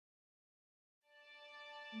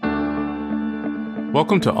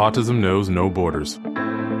Welcome to Autism Knows No Borders.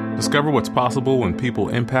 Discover what's possible when people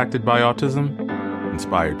impacted by autism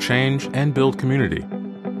inspire change and build community.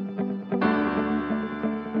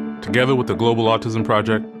 Together with the Global Autism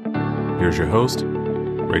Project, here's your host,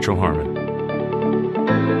 Rachel Harmon.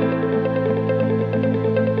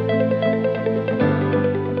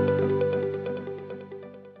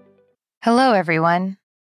 Hello, everyone.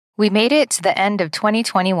 We made it to the end of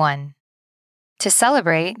 2021. To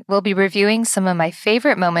celebrate, we'll be reviewing some of my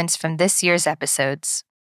favorite moments from this year's episodes.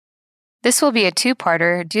 This will be a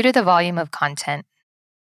two-parter due to the volume of content.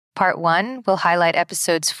 Part 1 will highlight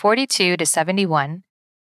episodes 42 to 71,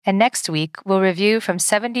 and next week we'll review from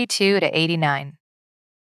 72 to 89.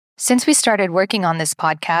 Since we started working on this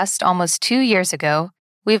podcast almost 2 years ago,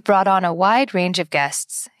 we've brought on a wide range of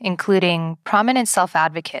guests, including prominent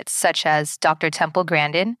self-advocates such as Dr. Temple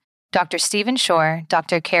Grandin, Dr. Stephen Shore,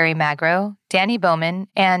 Dr. Carrie Magro, Danny Bowman,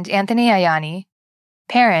 and Anthony Ayani,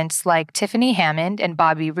 parents like Tiffany Hammond and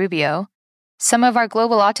Bobby Rubio, some of our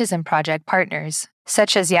Global Autism Project partners,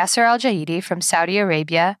 such as Yasser Al-Jaidi from Saudi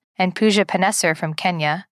Arabia and Pooja Panesar from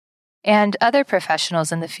Kenya, and other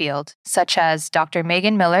professionals in the field, such as Dr.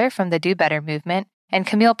 Megan Miller from the Do Better movement and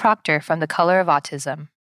Camille Proctor from The Color of Autism.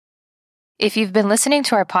 If you've been listening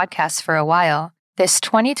to our podcast for a while, this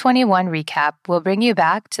 2021 recap will bring you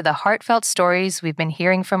back to the heartfelt stories we've been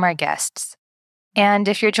hearing from our guests. And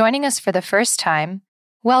if you're joining us for the first time,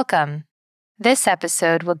 welcome. This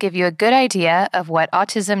episode will give you a good idea of what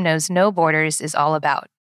Autism Knows No Borders is all about.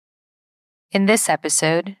 In this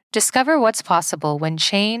episode, discover what's possible when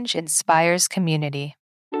change inspires community.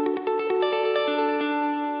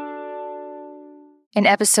 In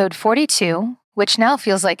episode 42, which now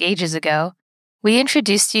feels like ages ago, we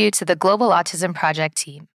introduced you to the Global Autism Project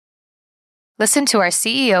team. Listen to our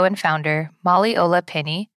CEO and founder, Molly Ola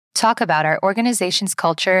Penny, talk about our organization's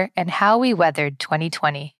culture and how we weathered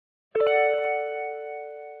 2020.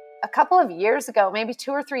 A couple of years ago, maybe 2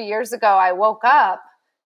 or 3 years ago, I woke up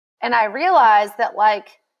and I realized that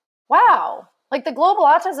wow, the Global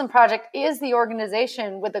Autism Project is the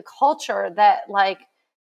organization with the culture that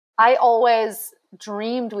I always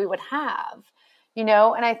dreamed we would have,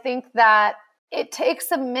 and I think that it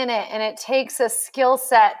takes a minute and it takes a skill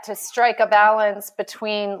set to strike a balance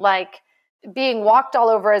between being walked all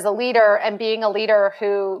over as a leader and being a leader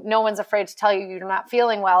who no one's afraid to tell you you're not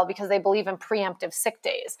feeling well because they believe in preemptive sick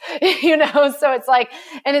days, so it's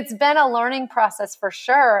and it's been a learning process for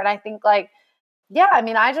sure. And I think I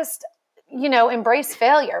just, embrace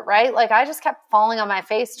failure, right? I just kept falling on my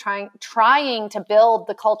face, trying to build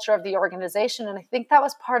the culture of the organization. And I think that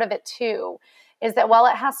was part of it too, is that while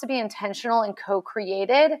it has to be intentional and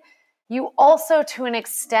co-created, you also, to an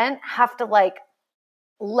extent, have to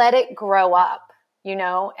let it grow up,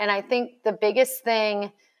 And I think the biggest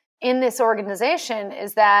thing in this organization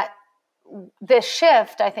is that this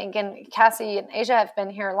shift, I think, and Cassie and Asia have been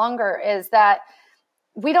here longer, is that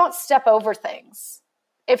we don't step over things.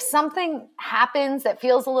 If something happens that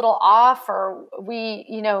feels a little off, or we,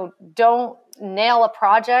 don't nail a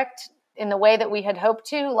project in the way that we had hoped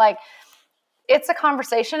to, it's a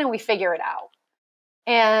conversation and we figure it out.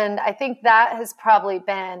 And I think that has probably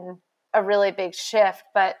been a really big shift.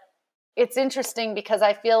 But it's interesting because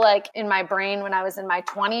I feel like in my brain, when I was in my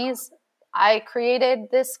 20s, I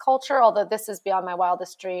created this culture, although this is beyond my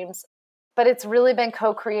wildest dreams. But it's really been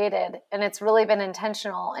co-created and it's really been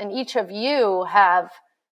intentional. And each of you have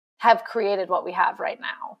created what we have right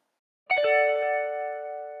now.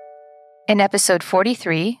 In episode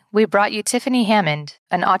 43, we brought you Tiffany Hammond,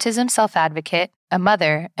 an autism self-advocate, a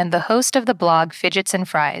mother, and the host of the blog Fidgets and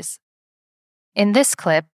Fries. In this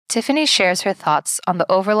clip, Tiffany shares her thoughts on the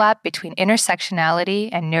overlap between intersectionality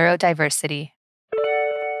and neurodiversity.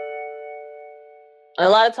 A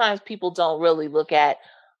lot of times people don't really look at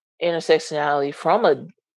intersectionality from a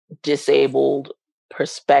disabled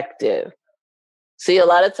perspective. See, a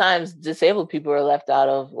lot of times disabled people are left out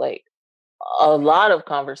of a lot of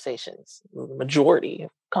conversations, majority of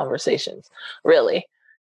conversations, really.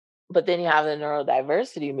 But then you have the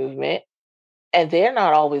neurodiversity movement, and they're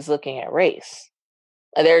not always looking at race.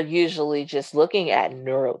 They're usually just looking at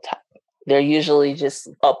neurotype. They're usually just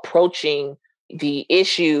approaching the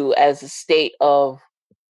issue as a state of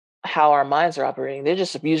how our minds are operating. They're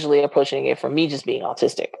just usually approaching it from me just being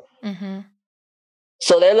autistic. Mm-hmm.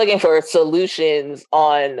 So they're looking for solutions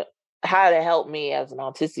on how to help me as an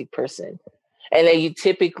autistic person. And then you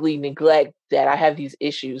typically neglect that I have these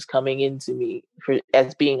issues coming into me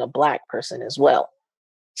as being a Black person as well.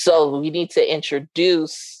 So we need to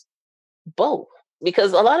introduce both,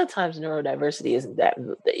 because a lot of times neurodiversity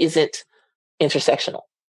isn't intersectional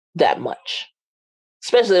that much.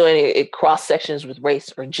 especially when it cross sections with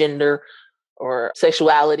race or gender or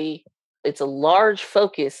sexuality. It's a large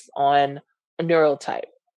focus on a neurotype,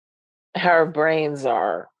 how our brains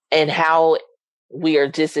are, and how we are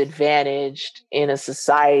disadvantaged in a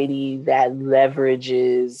society that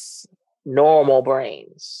leverages normal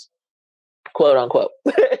brains, quote unquote.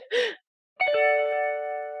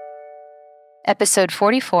 Episode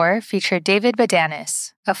 44 featured David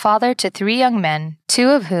Badanis, a father to 3 young men, 2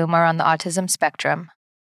 of whom are on the autism spectrum.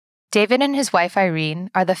 David and his wife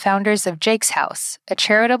Irene are the founders of Jake's House, a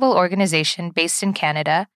charitable organization based in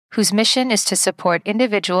Canada whose mission is to support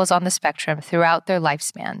individuals on the spectrum throughout their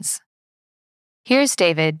lifespans. Here's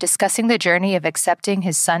David discussing the journey of accepting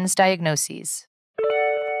his son's diagnoses.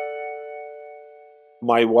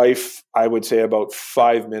 My wife, I would say about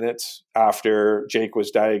 5 minutes after Jake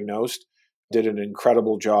was diagnosed, did an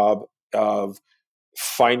incredible job of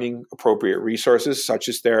finding appropriate resources such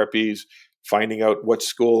as therapies, finding out what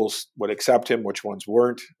schools would accept him, which ones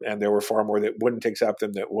weren't, and there were far more that wouldn't accept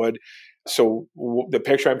him that would. So the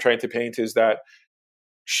picture I'm trying to paint is that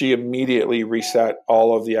she immediately reset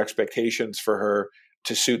all of the expectations for her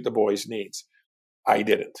to suit the boy's needs. I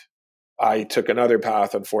didn't. I took another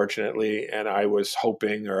path, unfortunately, and I was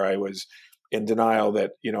hoping, or I was in denial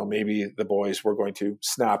that, maybe the boys were going to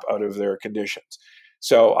snap out of their conditions.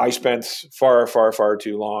 So I spent far, far, far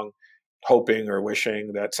too long hoping or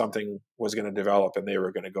wishing that something was going to develop and they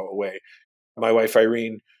were going to go away. My wife,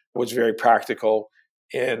 Irene, was very practical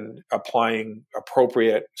in applying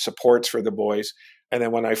appropriate supports for the boys. And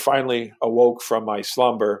then when I finally awoke from my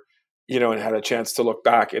slumber, and had a chance to look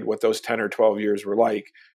back at what those 10 or 12 years were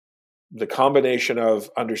like, the combination of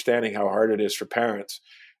understanding how hard it is for parents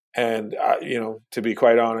and, to be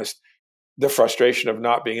quite honest, the frustration of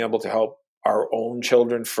not being able to help our own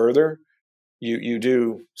children further, you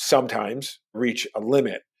do sometimes reach a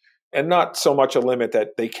limit. And not so much a limit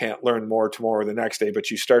that they can't learn more tomorrow or the next day,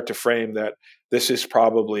 but you start to frame that this is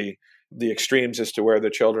probably the extremes as to where the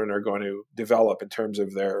children are going to develop in terms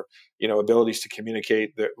of their, abilities to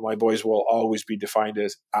communicate. That my boys will always be defined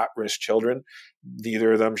as at-risk children.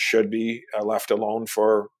 Neither of them should be left alone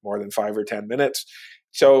for more than 5 or 10 minutes.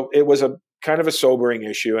 So it was a kind of a sobering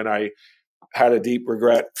issue, and I had a deep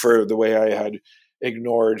regret for the way I had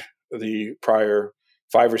ignored the prior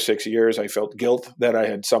 5 or 6 years. I felt guilt that I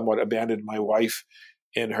had somewhat abandoned my wife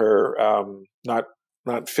in her,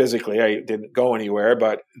 not physically, I didn't go anywhere,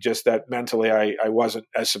 but just that mentally I wasn't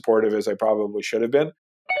as supportive as I probably should have been.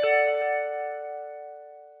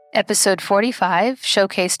 Episode 45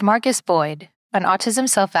 showcased Marcus Boyd, an autism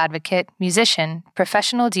self-advocate, musician,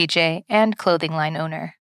 professional DJ, and clothing line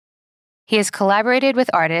owner. He has collaborated with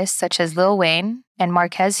artists such as Lil Wayne and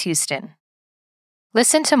Marquez Houston.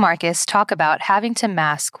 Listen to Marcus talk about having to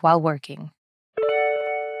mask while working.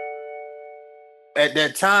 At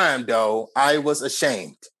that time, though, I was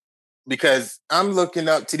ashamed because I'm looking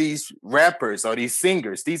up to these rappers or these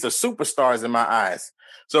singers. These are superstars in my eyes.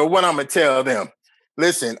 So what I'm going to tell them,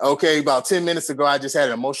 listen, okay, about 10 minutes ago, I just had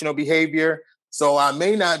an emotional behavior. So I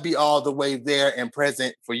may not be all the way there and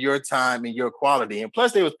present for your time and your quality. And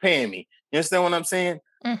plus, they was paying me. You understand what I'm saying?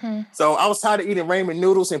 Mm-hmm. So I was tired of eating ramen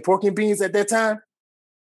noodles and pork and beans at that time.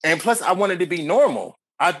 And plus, I wanted to be normal.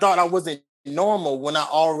 I thought I wasn't normal when I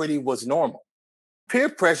already was normal. Peer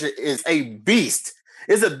pressure is a beast.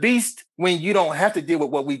 It's a beast when you don't have to deal with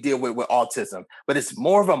what we deal with autism, but it's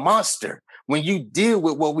more of a monster when you deal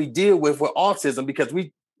with what we deal with autism because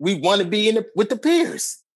we want to be with the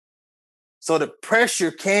peers. So the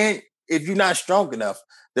pressure can, if you're not strong enough,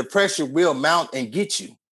 the pressure will mount and get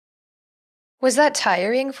you. Was that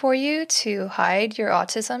tiring for you to hide your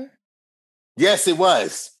autism? Yes, it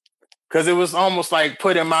was. Because it was almost like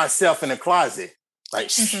putting myself in a closet. Like,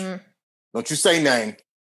 shh, don't you say nothing.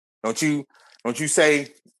 Don't you say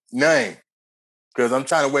nothing. Because I'm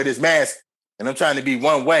trying to wear this mask and I'm trying to be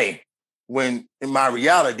one way. When in my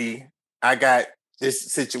reality, I got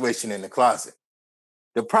this situation in the closet.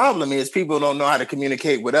 The problem is people don't know how to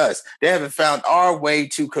communicate with us. They haven't found our way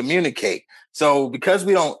to communicate. So because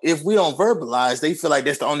if we don't verbalize, they feel like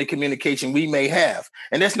that's the only communication we may have.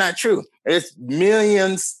 And that's not true. There's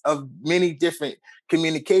millions of many different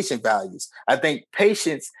communication values. I think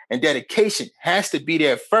patience and dedication has to be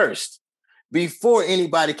there first before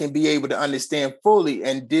anybody can be able to understand fully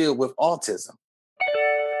and deal with autism.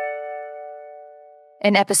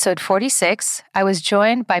 In episode 46, I was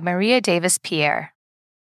joined by Maria Davis-Pierre.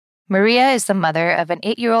 Maria is the mother of an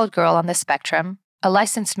 8-year-old girl on the spectrum, a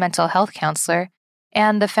licensed mental health counselor,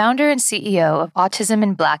 and the founder and CEO of Autism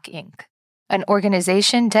in Black, Inc., an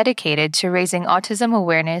organization dedicated to raising autism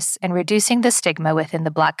awareness and reducing the stigma within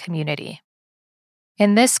the Black community.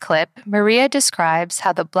 In this clip, Maria describes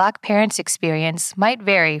how the Black parents' experience might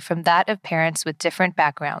vary from that of parents with different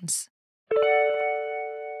backgrounds.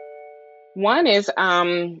 One is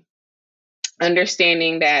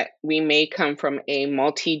understanding that we may come from a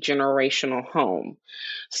multi-generational home.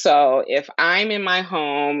 So if I'm in my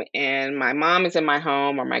home and my mom is in my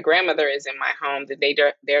home or my grandmother is in my home, then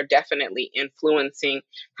they're definitely influencing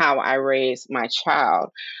how I raise my child.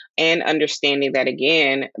 And understanding that,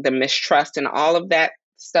 again, the mistrust and all of that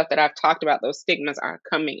stuff that I've talked about, those stigmas are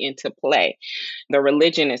coming into play. The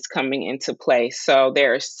religion is coming into play. So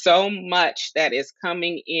there's so much that is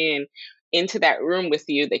coming into that room with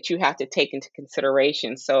you that you have to take into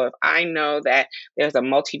consideration. So if I know that there's a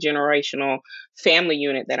multi-generational family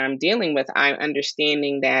unit that I'm dealing with, I'm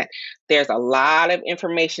understanding that there's a lot of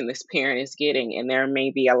information this parent is getting, and there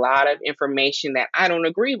may be a lot of information that I don't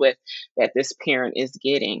agree with that this parent is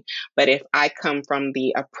getting. But if I come from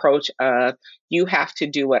the approach of, you have to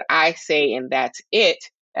do what I say and that's it,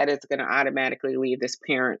 that is going to automatically lead this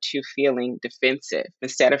parent to feeling defensive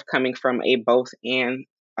instead of coming from a both and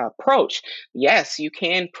approach. Yes, you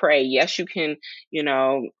can pray. Yes, you can,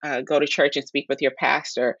 go to church and speak with your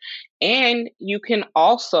pastor. And you can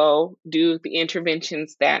also do the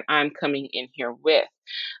interventions that I'm coming in here with.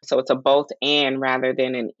 So it's a both and rather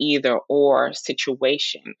than an either or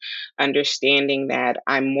situation. Understanding that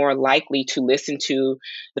I'm more likely to listen to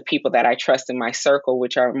the people that I trust in my circle,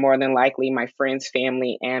 which are more than likely my friends,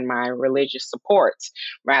 family, and my religious supports,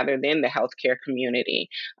 rather than the healthcare community.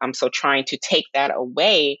 So trying to take that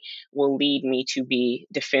away will lead me to be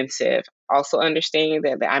defensive. Also understanding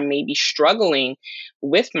that I may be struggling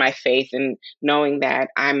with my faith and knowing that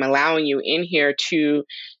I'm allowing you in here to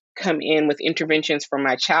come in with interventions for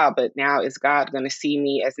my child, but now is God going to see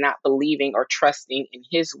me as not believing or trusting in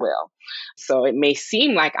his will? So it may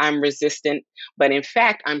seem like I'm resistant, but in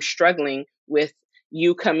fact, I'm struggling with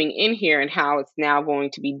you coming in here and how it's now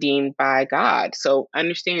going to be deemed by God. So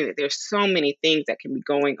understanding that there's so many things that can be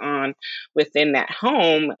going on within that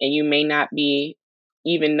home, and you may not be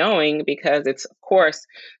even knowing because it's, of course,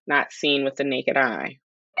 not seen with the naked eye.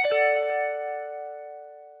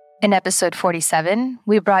 In episode 47,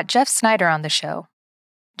 we brought Jeff Snyder on the show.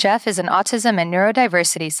 Jeff is an autism and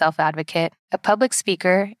neurodiversity self-advocate, a public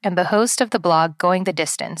speaker, and the host of the blog Going the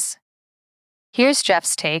Distance. Here's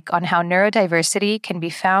Jeff's take on how neurodiversity can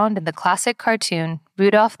be found in the classic cartoon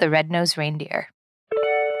Rudolph the Red-Nosed Reindeer.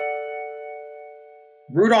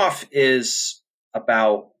 Rudolph is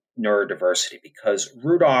about neurodiversity because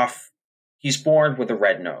Rudolph, he's born with a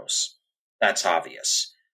red nose. That's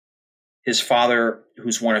obvious. His father,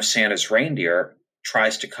 who's one of Santa's reindeer,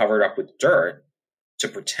 tries to cover it up with dirt to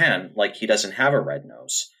pretend like he doesn't have a red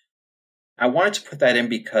nose. I wanted to put that in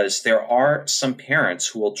because there are some parents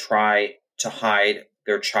who will try to hide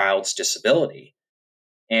their child's disability.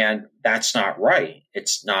 And that's not right.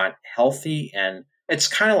 It's not healthy. And it's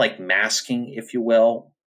kind of like masking, if you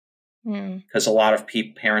will, because a lot of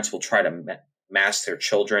parents will try to mask their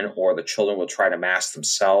children, or the children will try to mask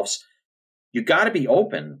themselves. You got to be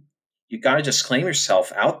open. You got to just claim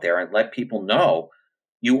yourself out there and let people know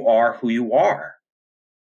you are who you are.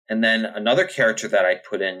 And then another character that I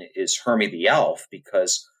put in is Hermie the elf,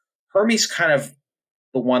 because Hermie's kind of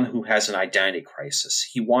the one who has an identity crisis.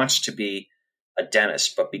 He wants to be a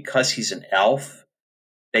dentist, but because he's an elf,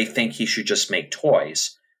 they think he should just make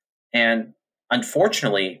toys. And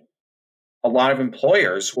unfortunately, a lot of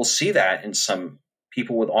employers will see that in some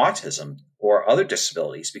people with autism or other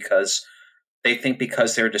disabilities because they think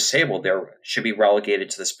because they're disabled, they should be relegated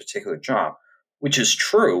to this particular job, which is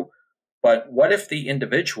true. But what if the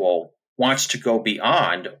individual wants to go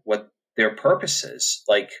beyond what their purpose is?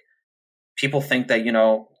 Like, people think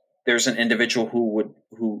that, there's an individual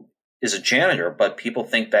who is a janitor, but people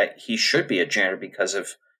think that he should be a janitor because of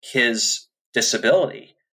his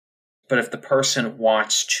disability. But if the person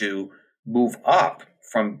wants to move up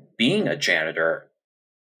from being a janitor,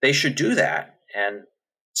 they should do that. And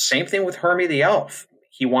same thing with Hermie the elf.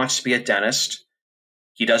 He wants to be a dentist.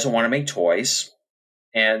 He doesn't want to make toys.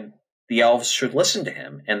 And the elves should listen to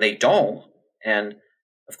him. And they don't. And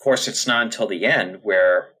of course, it's not until the end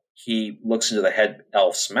where he looks into the head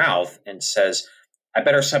elf's mouth and says, I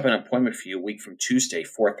better set up an appointment for you a week from Tuesday,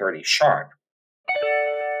 4:30 sharp.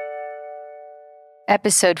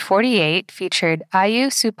 Episode 48 featured Ayu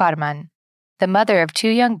Suparman, the mother of two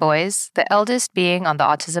young boys, the eldest being on the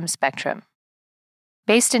autism spectrum.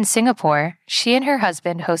 Based in Singapore, she and her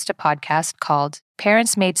husband host a podcast called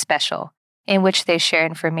Parents Made Special, in which they share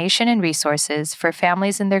information and resources for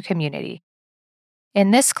families in their community.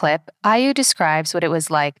 In this clip, Ayu describes what it was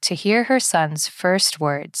like to hear her son's first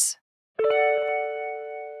words.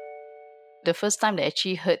 The first time that I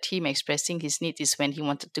actually heard him expressing his needs is when he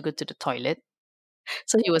wanted to go to the toilet.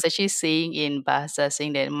 So he was actually saying in Bahasa,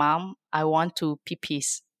 saying that, Mom, I want to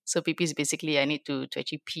pee-pees. So pee-pees basically I need to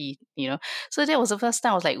actually pee, So that was the first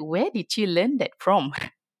time I was like, where did you learn that from?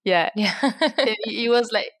 Yeah. He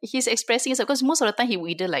was like, he's expressing himself because most of the time he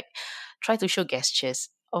would either like try to show gestures.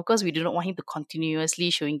 Of course, we do not want him to continuously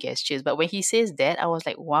showing gestures. But when he says that, I was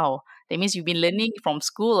like, wow, that means you've been learning from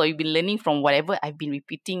school or you've been learning from whatever I've been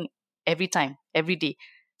repeating every time, every day.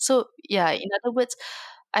 So yeah, in other words,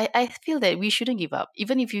 I feel that we shouldn't give up.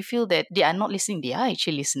 Even if you feel that they are not listening, they are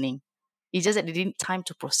actually listening. It's just that they didn't time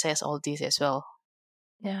to process all this as well.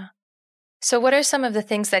 Yeah. So what are some of the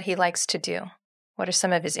things that he likes to do? What are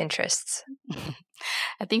some of his interests?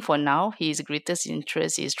 I think for now, his greatest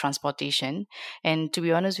interest is transportation. And to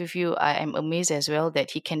be honest with you, I am amazed as well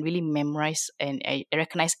that he can really memorize and I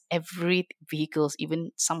recognize every vehicles,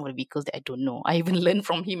 even some of the vehicles that I don't know. I even learned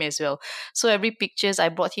from him as well. So every pictures, I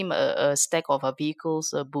brought him a stack of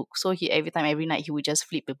vehicles, a book. So he every night he would just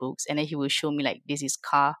flip the books and then he will show me like, this is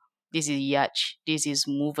car, this is yacht, this is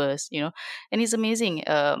movers, and it's amazing.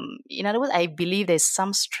 In other words, I believe there's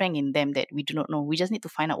some strength in them that we do not know. We just need to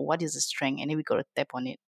find out what is the strength and then we got to tap on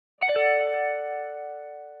it.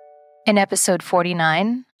 In episode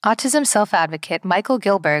 49, autism self-advocate Michael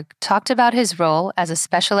Gilberg talked about his role as a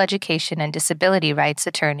special education and disability rights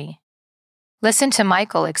attorney. Listen to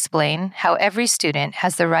Michael explain how every student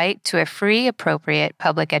has the right to a free, appropriate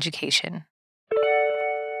public education.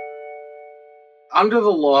 Under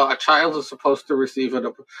the law, a child is supposed to receives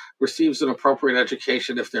an appropriate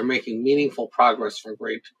education if they're making meaningful progress from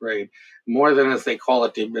grade to grade, more than, as they call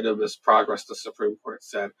it, de minimis progress, the Supreme Court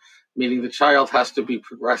said, meaning the child has to be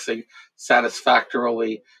progressing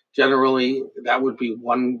satisfactorily. Generally, that would be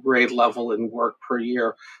one grade level in work per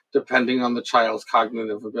year, depending on the child's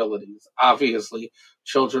cognitive abilities. Obviously,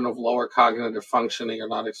 children of lower cognitive functioning are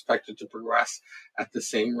not expected to progress at the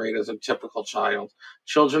same rate as a typical child.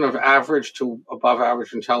 Children of average to above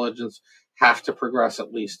average intelligence have to progress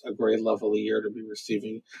at least a grade level a year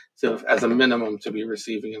as a minimum, to be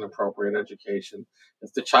receiving an appropriate education.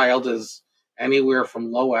 If the child is anywhere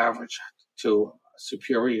from low average to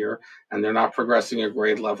superior and they're not progressing a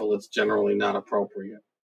grade level, it's generally not appropriate.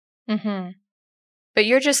 Mm-hmm. But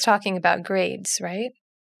you're just talking about grades, right?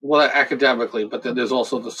 Well, academically, but then there's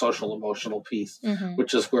also the social emotional piece,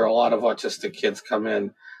 which is where a lot of autistic kids come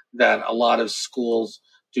in, that a lot of schools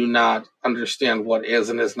do not understand what is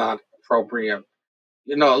and is not appropriate.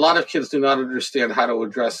 A lot of kids do not understand how to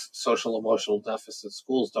address social emotional deficits.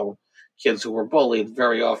 Schools don't. Kids who were bullied,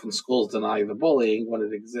 very often schools deny the bullying when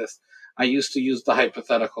it exists. I used to use the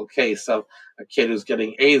hypothetical case of a kid who's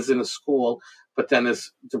getting A's in a school, but then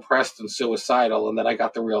is depressed and suicidal, and then I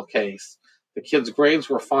got the real case. The kid's grades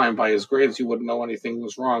were fine. By his grades, you wouldn't know anything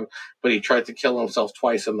was wrong, but he tried to kill himself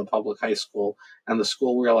twice in the public high school, and the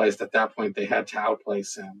school realized at that point they had to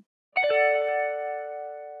outplace him.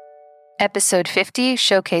 Episode 50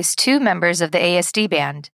 showcased two members of the ASD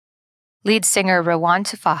band, lead singer Rawan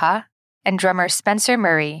Tufaha and drummer Spencer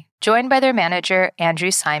Murray, joined by their manager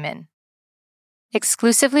Andrew Simon.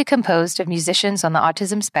 Exclusively composed of musicians on the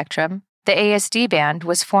autism spectrum, the ASD band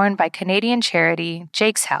was formed by Canadian charity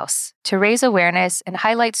Jake's House to raise awareness and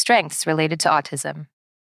highlight strengths related to autism.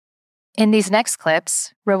 In these next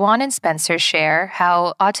clips, Rawan and Spencer share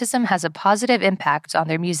how autism has a positive impact on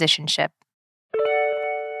their musicianship.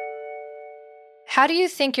 How do you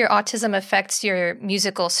think your autism affects your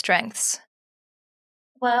musical strengths?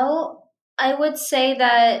 Well, I would say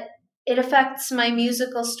that it affects my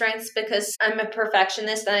musical strengths because I'm a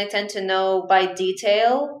perfectionist and I tend to know by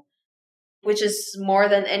detail, which is more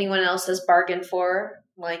than anyone else has bargained for,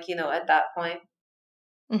 at that point.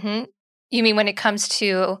 Mm-hmm. You mean when it comes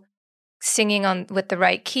to singing with the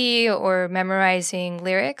right key or memorizing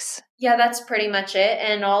lyrics? Yeah, that's pretty much it.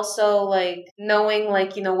 And also knowing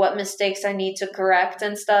what mistakes I need to correct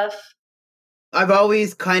and stuff. I've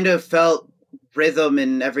always kind of felt rhythm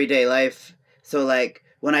in everyday life. So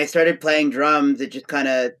when I started playing drums, it just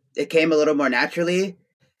it came a little more naturally.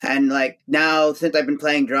 And now, since I've been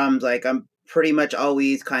playing drums, I'm pretty much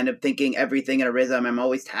always kind of thinking everything in a rhythm. I'm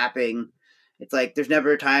always tapping. It's there's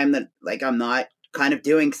never a time that I'm not kind of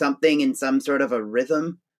doing something in some sort of a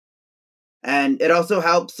rhythm. And it also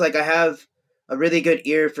helps, I have a really good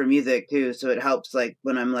ear for music too. So it helps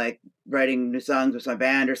when I'm writing new songs with my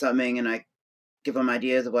band or something and I give them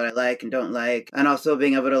ideas of what I like and don't like. And also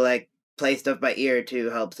being able to play stuff by ear too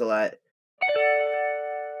helps a lot.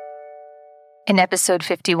 In episode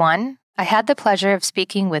 51, I had the pleasure of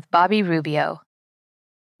speaking with Bobby Rubio.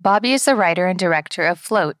 Bobby is the writer and director of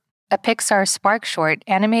Float, a Pixar Spark short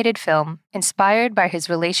animated film inspired by his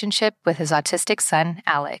relationship with his autistic son,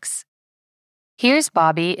 Alex. Here's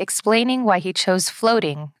Bobby explaining why he chose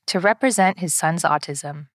floating to represent his son's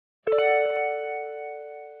autism.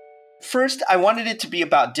 First, I wanted it to be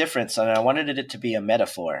about difference, and I wanted it to be a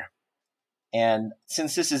metaphor. And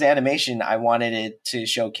since this is animation, I wanted it to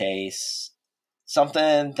showcase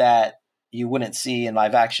something that you wouldn't see in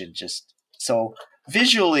live action. So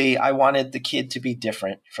visually, I wanted the kid to be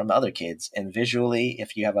different from other kids. And visually,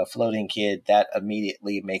 if you have a floating kid, that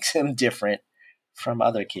immediately makes him different from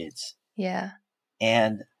other kids. Yeah.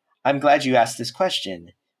 And I'm glad you asked this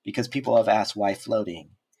question, because people have asked why floating.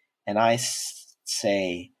 And I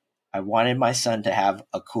say, I wanted my son to have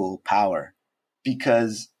a cool power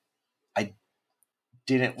because I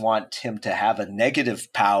didn't want him to have a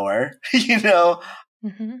negative power.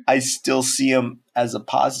 I still see him as a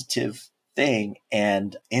positive thing.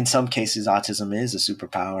 And in some cases, autism is a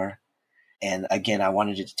superpower. And again, I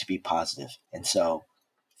wanted it to be positive. And so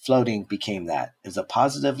floating became that. It was a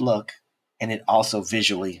positive look. And it also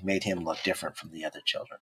visually made him look different from the other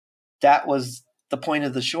children. That was the point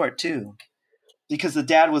of the short, too. Because the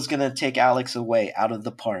dad was going to take Alex away out of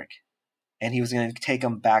the park, and he was going to take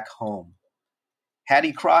him back home. Had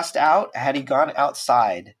he crossed out, had he gone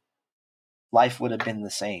outside, life would have been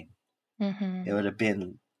the same. Mm-hmm. It would have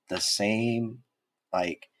been the same,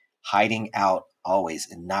 like hiding out always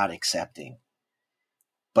and not accepting.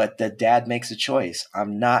 But the dad makes a choice.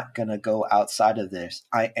 I'm not going to go outside of this.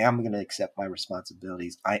 I am going to accept my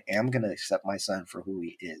responsibilities. I am going to accept my son for who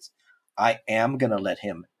he is. I am going to let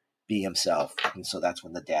him be himself. And so that's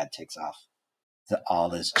when the dad takes off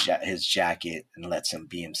all his jacket and lets him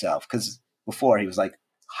be himself. Because before he was like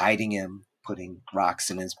hiding him, putting rocks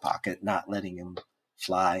in his pocket, not letting him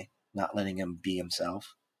fly, not letting him be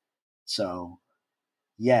himself. So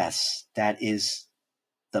yes, that is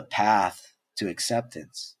the path to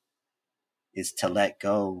acceptance, is to let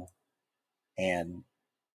go and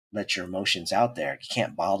let your emotions out there. You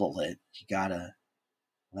can't bottle it. You gotta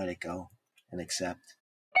let it go and accept.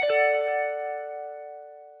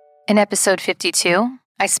 In episode 52,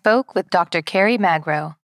 I spoke with Dr. Carrie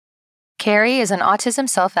Magro. Carrie is an autism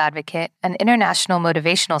self-advocate, an international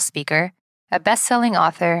motivational speaker, a best-selling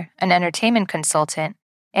author, an entertainment consultant,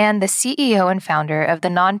 and the CEO and founder of the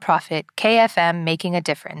nonprofit KFM Making a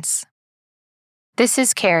Difference. This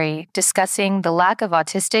is Carrie discussing the lack of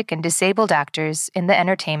autistic and disabled actors in the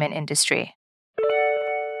entertainment industry.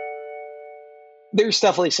 There's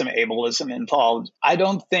definitely some ableism involved. I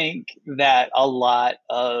don't think that a lot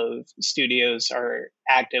of studios are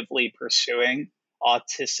actively pursuing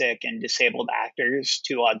autistic and disabled actors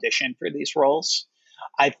to audition for these roles.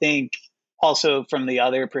 I think also from the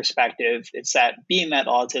other perspective, it's that being that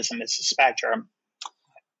autism is a spectrum,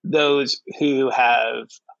 those who have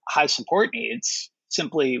high support needs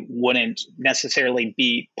simply wouldn't necessarily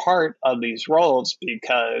be part of these roles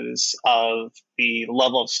because of the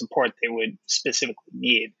level of support they would specifically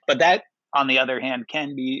need. But that, on the other hand,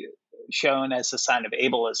 can be shown as a sign of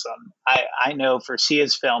ableism. I know for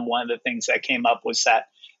Sia's film, one of the things that came up was that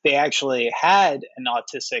they actually had an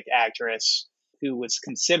autistic actress who was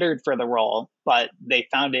considered for the role, but they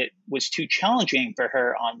found it was too challenging for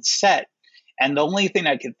her on set. And the only thing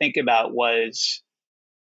I could think about was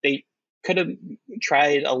they could have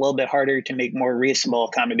tried a little bit harder to make more reasonable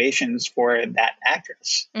accommodations for that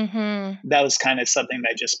actress. Mm-hmm. That was kind of something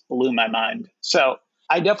that just blew my mind. So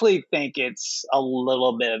I definitely think it's a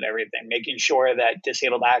little bit of everything, making sure that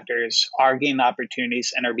disabled actors are getting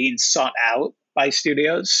opportunities and are being sought out by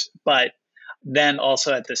studios, but then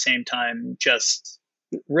also at the same time, just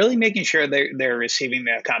really making sure they're receiving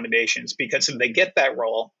the accommodations, because if they get that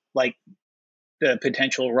role, like the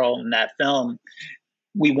potential role in that film,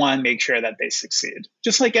 we want to make sure that they succeed,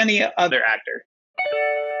 just like any other actor.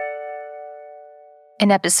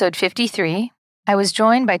 In episode 53, I was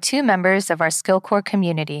joined by two members of our SkillCorps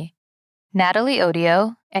community, Natalie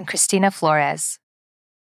Odio and Christina Flores.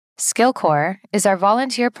 SkillCorps is our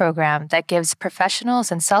volunteer program that gives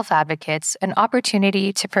professionals and self-advocates an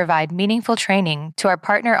opportunity to provide meaningful training to our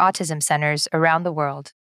partner autism centers around the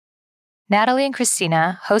world. Natalie and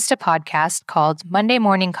Christina host a podcast called Monday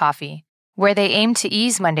Morning Coffee, where they aim to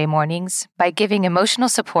ease Monday mornings by giving emotional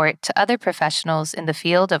support to other professionals in the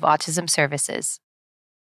field of autism services.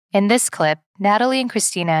 In this clip, Natalie and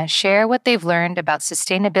Christina share what they've learned about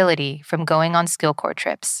sustainability from going on SkillCorps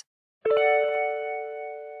trips.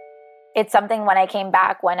 It's something when I came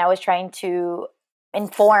back, when I was trying to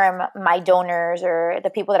inform my donors or the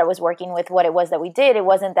people that I was working with what it was that we did. It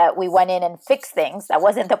wasn't that we went in and fixed things. That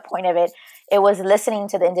wasn't the point of it. It was listening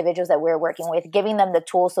to the individuals that we were working with, giving them the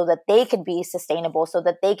tools so that they could be sustainable, so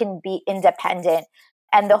that they can be independent.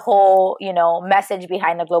 And the whole, message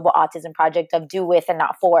behind the Global Autism Project of do with and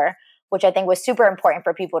not for, which I think was super important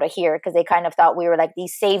for people to hear, because they kind of thought we were like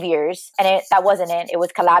these saviors. And that wasn't it. It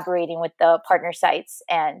was collaborating with the partner sites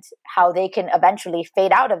and how they can eventually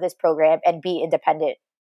fade out of this program and be independent.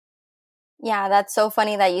 Yeah, that's so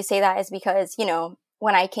funny that you say that, is because,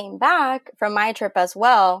 when I came back from my trip as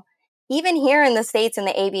well, even here in the States in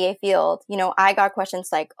the ABA field, I got questions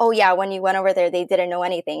like, oh yeah, when you went over there, they didn't know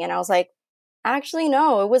anything. And I was like, actually,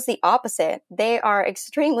 no, it was the opposite. They are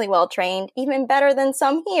extremely well trained, even better than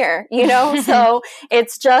some here, So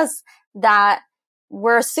it's just that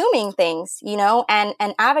we're assuming things, and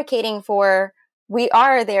advocating for, we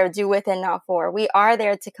are there, do with and not for. We are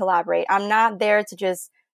there to collaborate. I'm not there to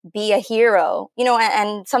just be a hero,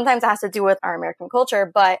 and sometimes it has to do with our American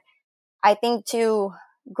culture. But I think too,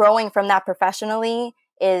 growing from that professionally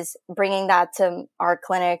is bringing that to our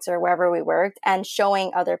clinics or wherever we worked and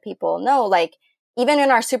showing other people, no, like even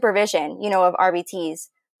in our supervision, of RBTs,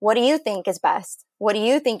 what do you think is best? What do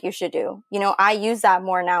you think you should do? I use that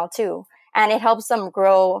more now too. And it helps them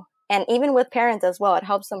grow. And even with parents as well, it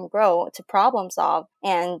helps them grow to problem solve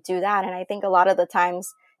and do that. And I think a lot of the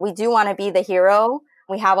times we do want to be the hero.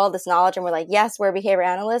 We have all this knowledge and we're like, yes, we're behavior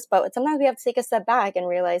analysts, but sometimes we have to take a step back and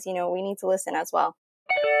realize, we need to listen as well.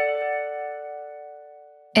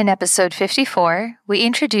 In episode 54, we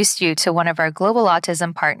introduced you to one of our Global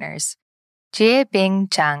Autism partners, Jiebing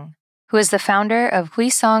Zhang, who is the founder of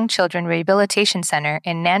Huisong Children Rehabilitation Center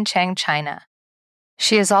in Nanchang, China.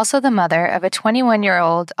 She is also the mother of a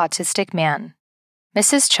 21-year-old autistic man.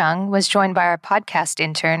 Mrs. Chung was joined by our podcast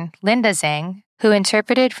intern, Linda Zhang, who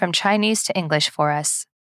interpreted from Chinese to English for us.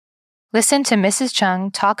 Listen to Mrs.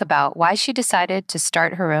 Chung talk about why she decided to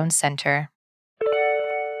start her own center.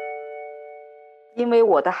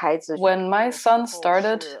 When my son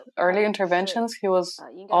started early interventions, he was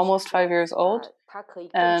almost 5 years old,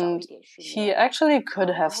 and he actually could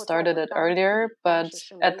have started it earlier, but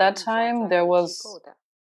at that time there was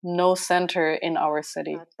no center in our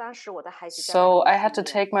city. So I had to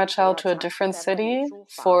take my child to a different city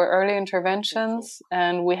for early interventions,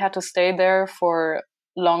 and we had to stay there for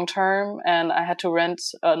long term, and I had to rent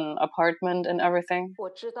an apartment and everything.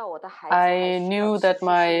 I knew that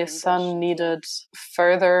my son needed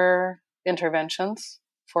further interventions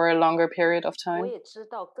for a longer period of time.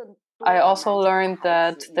 I also learned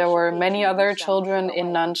that there were many other children in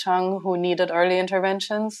Nanchang who needed early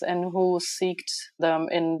interventions and who sought them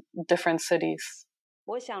in different cities.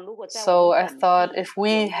 So I thought if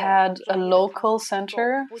we had a local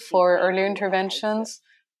center for early interventions,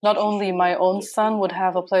 not only my own son would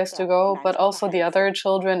have a place to go, but also the other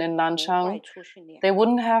children in Nanchang. They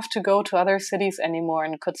wouldn't have to go to other cities anymore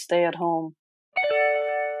and could stay at home.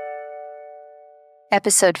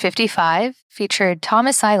 Episode 55 featured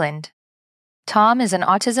Thomas Island. Tom is an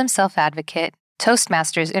autism self-advocate,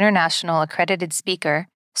 Toastmasters International accredited speaker,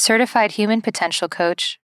 certified human potential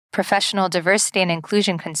coach, professional diversity and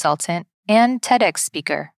inclusion consultant, and TEDx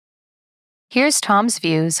speaker. Here's Tom's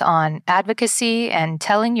views on advocacy and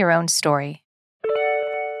telling your own story.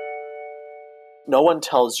 No one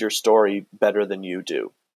tells your story better than you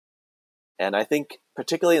do. And I think,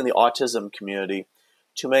 particularly in the autism community,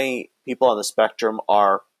 too many people on the spectrum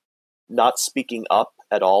are not speaking up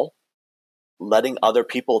at all, letting other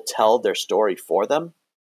people tell their story for them,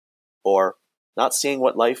 or not seeing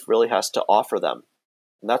what life really has to offer them.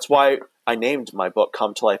 And that's why I named my book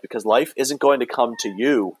Come to Life, because life isn't going to come to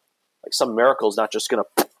you. Like some miracle is not just going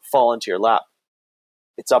to fall into your lap.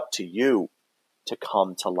 It's up to you to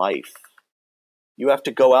come to life. You have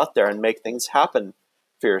to go out there and make things happen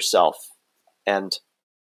for yourself. And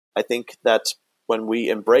I think that when we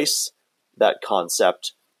embrace that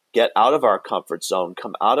concept, get out of our comfort zone,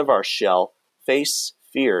 come out of our shell, face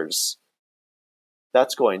fears,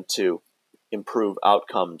 that's going to improve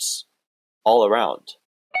outcomes all around.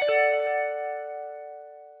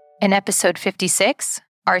 In episode 56,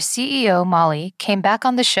 our CEO, Molly, came back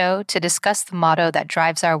on the show to discuss the motto that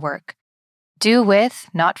drives our work: do with,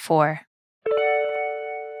 not for.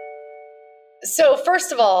 So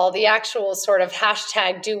first of all, the actual sort of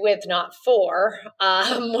hashtag do with, not for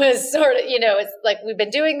was sort of, it's like we've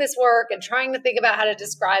been doing this work and trying to think about how to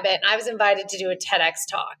describe it. And I was invited to do a TEDx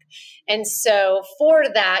talk. And so for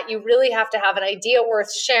that, you really have to have an idea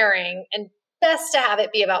worth sharing. And best to have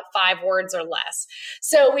it be about 5 words or less.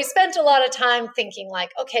 So we spent a lot of time thinking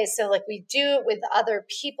like, okay, so like we do it with other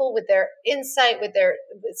people, with their insight, with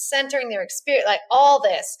centering their experience, like all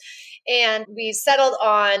this. And we settled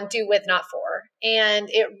on do with, not for. And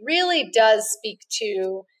it really does speak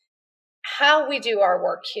to how we do our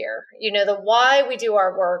work here. You know, the why we do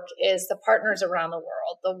our work is the partners around the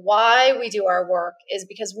world. The why we do our work is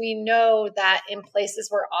because we know that in places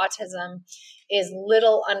where autism is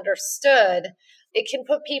little understood, it can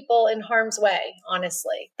put people in harm's way,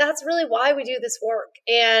 honestly. That's really why we do this work.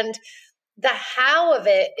 And the how of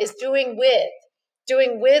it is doing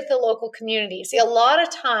with the local community. See, a lot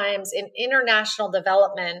of times in international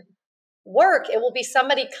development work, it will be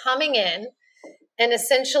somebody coming in and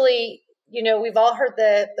essentially, you know, we've all heard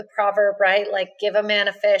the proverb, right? Like, give a man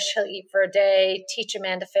a fish, he'll eat for a day. Teach a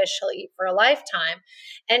man to fish, he'll eat for a lifetime.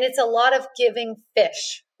 And it's a lot of giving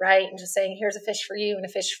fish, right? And just saying, here's a fish for you and a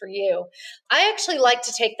fish for you. I actually like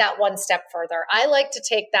to take that one step further. I like to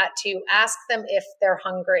take that to ask them if they're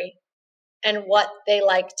hungry and what they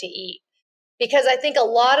like to eat. Because I think a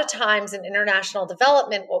lot of times in international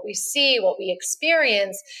development, what we see, what we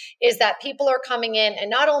experience is that people are coming in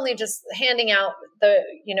and not only just handing out the,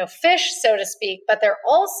 you know, fish, so to speak, but they're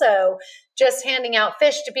also just handing out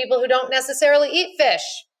fish to people who don't necessarily eat fish.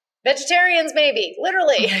 Vegetarians, maybe,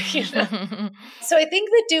 literally. You know? So I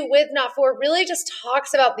think that do with, not for really just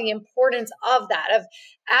talks about the importance of that, of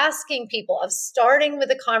asking people, of starting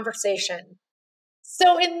with a conversation.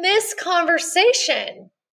 So in this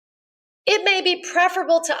conversation, it may be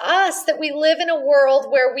preferable to us that we live in a world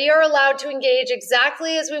where we are allowed to engage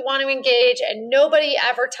exactly as we want to engage and nobody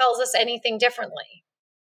ever tells us anything differently.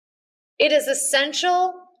 It is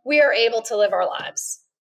essential we are able to live our lives.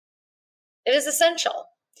 It is essential.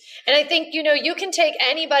 And I think, you know, you can take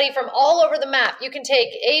anybody from all over the map. You can take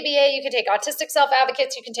ABA, you can take Autistic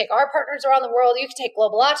Self-Advocates, you can take our partners around the world, you can take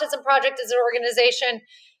Global Autism Project as an organization,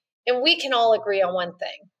 and we can all agree on one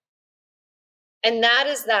thing. And that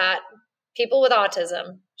is that people with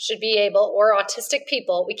autism should be able, or autistic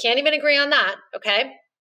people, we can't even agree on that, okay?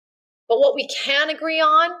 But what we can agree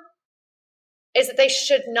on is that they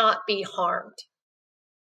should not be harmed.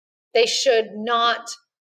 They should not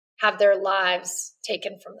have their lives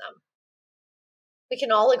taken from them. We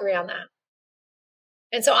can all agree on that.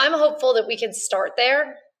 And so I'm hopeful that we can start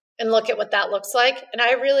there and look at what that looks like. And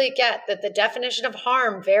I really get that the definition of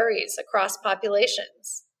harm varies across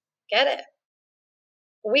populations. Get it.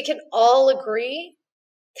 We can all agree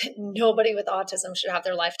that nobody with autism should have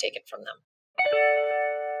their life taken from them.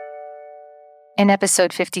 In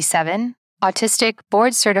episode 57, autistic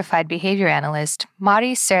board-certified behavior analyst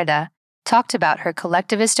Mari Cerda talked about her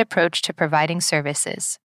collectivist approach to providing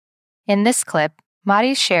services. In this clip,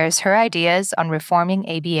 Mari shares her ideas on reforming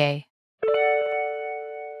ABA.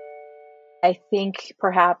 I think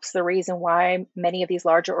perhaps the reason why many of these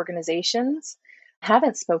larger organizations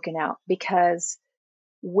haven't spoken out, because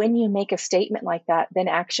when you make a statement like that, then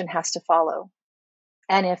action has to follow.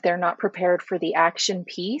 And if they're not prepared for the action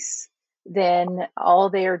piece, then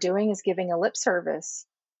all they are doing is giving a lip service.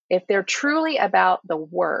 If they're truly about the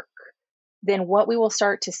work, then what we will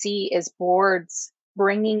start to see is boards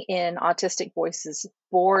bringing in autistic voices,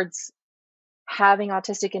 boards having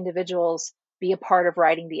autistic individuals be a part of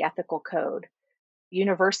writing the ethical code,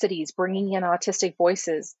 universities bringing in autistic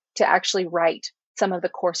voices to actually write some of the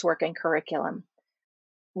coursework and curriculum.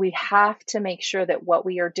 We have to make sure that what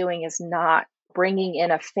we are doing is not bringing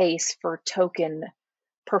in a face for token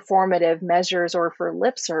performative measures or for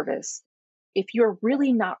lip service. If you're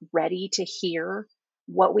really not ready to hear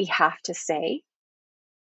what we have to say,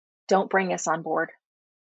 don't bring us on board.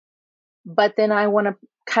 But then I want to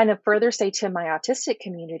kind of further say to my autistic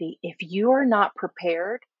community, if you are not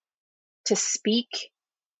prepared to speak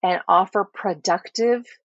and offer productive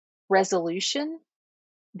resolution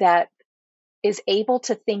that is able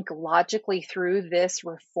to think logically through this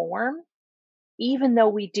reform, even though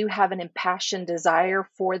we do have an impassioned desire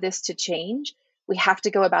for this to change, we have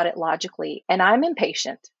to go about it logically. And I'm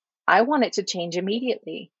impatient. I want it to change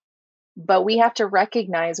immediately. But we have to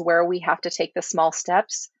recognize where we have to take the small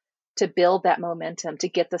steps to build that momentum, to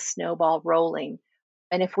get the snowball rolling.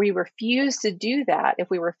 And if we refuse to do that, if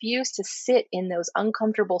we refuse to sit in those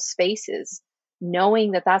uncomfortable spaces,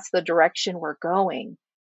 knowing that that's the direction we're going,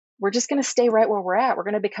 we're just going to stay right where we're at. We're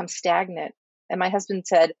going to become stagnant. And my husband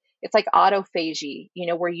said, it's like autophagy,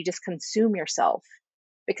 where you just consume yourself,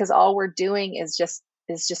 because all we're doing is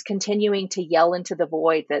just continuing to yell into the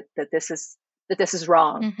void that this is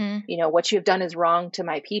wrong. Mm-hmm. What you have done is wrong to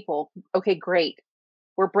my people. Okay, great.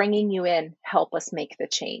 We're bringing you in. Help us make the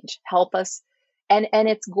change. Help us. And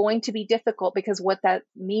it's going to be difficult because what that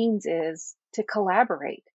means is to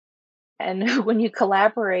collaborate. And when you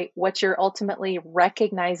collaborate, what you're ultimately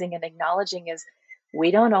recognizing and acknowledging is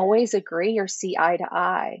we don't always agree or see eye to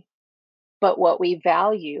eye, but what we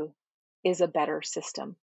value is a better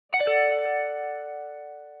system.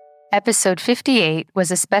 Episode 58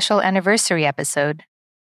 was a special anniversary episode.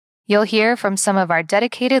 You'll hear from some of our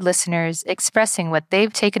dedicated listeners expressing what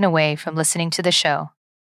they've taken away from listening to the show.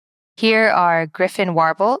 Here are Griffin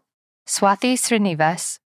Warbolt, Swathi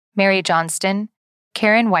Srinivas, Mary Johnston,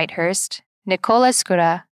 Karen Whitehurst, Nicole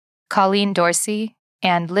Escura, Colleen Dorsey,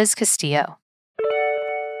 and Liz Castillo.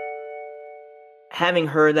 Having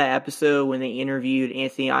heard that episode when they interviewed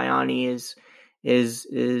Anthony Ianni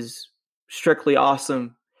is strictly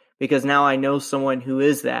awesome, because now I know someone who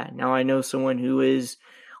is that. Now I know someone who is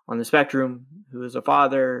on the spectrum, who is a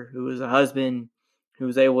father, who is a husband, who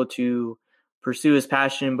is able to pursue his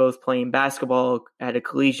passion, both playing basketball at a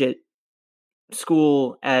collegiate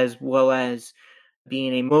school as well as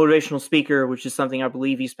being a motivational speaker, which is something I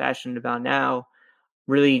believe he's passionate about now.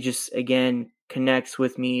 Really just, again, connects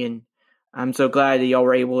with me. And I'm so glad that y'all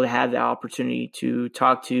were able to have the opportunity to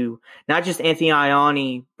talk to not just Anthony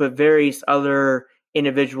Ianni, but various other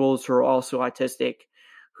individuals who are also autistic,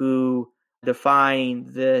 who define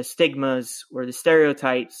the stigmas or the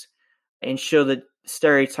stereotypes and show that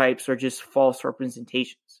stereotypes are just false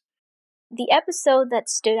representations. The episode that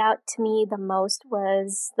stood out to me the most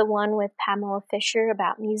was the one with Pamela Fisher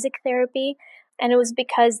about music therapy. And it was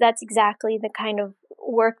because that's exactly the kind of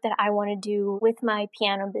work that I want to do with my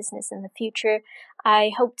piano business in the future.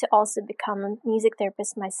 I hope to also become a music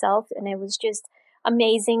therapist myself, and it was just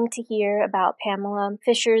amazing to hear about Pamela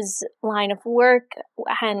Fisher's line of work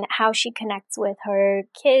and how she connects with her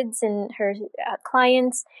kids and her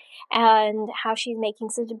clients, and how she's making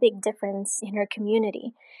such a big difference in her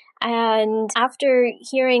community. And after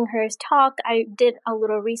hearing her talk, I did a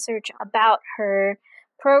little research about her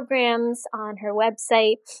programs on her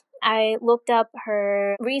website. I looked up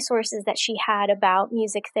her resources that she had about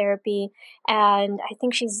music therapy, and I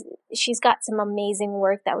think she's got some amazing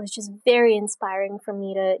work that was just very inspiring for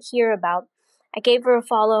me to hear about. I gave her a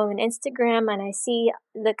follow on Instagram, and I see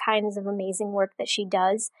the kinds of amazing work that she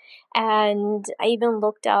does. And I even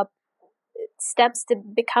looked up steps to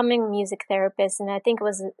becoming a music therapist, and I think it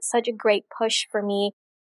was such a great push for me.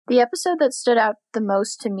 The episode that stood out the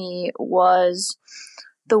most to me was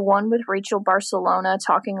the one with Rachel Barcelona,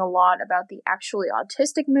 talking a lot about the actually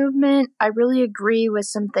autistic movement. I really agree with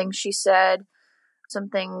some things she said, some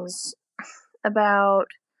things about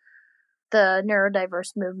the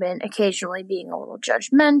neurodiverse movement occasionally being a little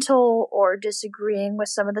judgmental or disagreeing with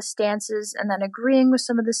some of the stances and then agreeing with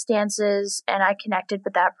some of the stances. And I connected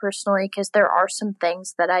with that personally because there are some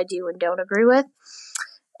things that I do and don't agree with.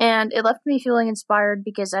 And it left me feeling inspired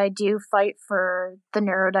because I do fight for the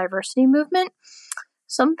neurodiversity movement.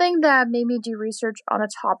 Something that made me do research on a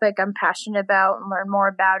topic I'm passionate about and learn more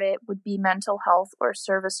about it would be mental health or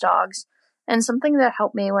service dogs. And something that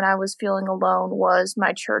helped me when I was feeling alone was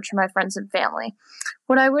my church and my friends and family.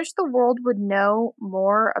 What I wish the world would know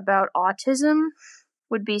more about autism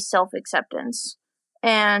would be self-acceptance.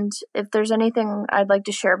 And if there's anything I'd like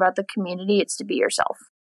to share about the community, it's to be yourself.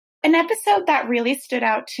 An episode that really stood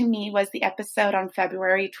out to me was the episode on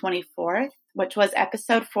February 24th, which was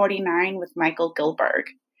episode 49 with Michael Gilberg.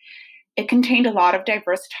 It contained a lot of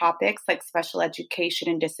diverse topics like special education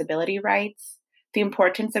and disability rights, the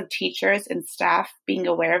importance of teachers and staff being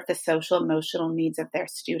aware of the social emotional needs of their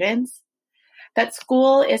students, that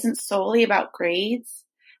school isn't solely about grades,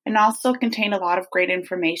 and also contained a lot of great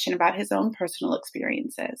information about his own personal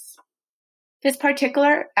experiences. This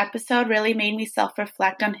particular episode really made me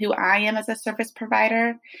self-reflect on who I am as a service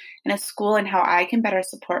provider in a school and how I can better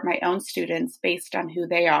support my own students based on who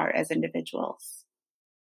they are as individuals.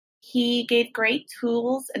 He gave great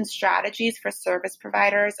tools and strategies for service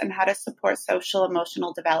providers on how to support social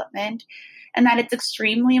emotional development, and that it's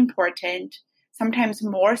extremely important, sometimes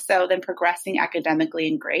more so than progressing academically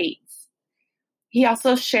in grades. He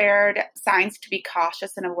also shared signs to be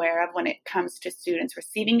cautious and aware of when it comes to students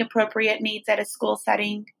receiving appropriate needs at a school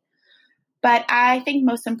setting. But I think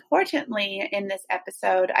most importantly in this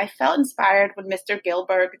episode, I felt inspired when Mr.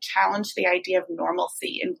 Gilberg challenged the idea of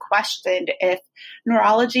normalcy and questioned if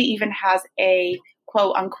neurology even has a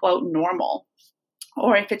quote-unquote normal,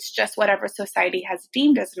 or if it's just whatever society has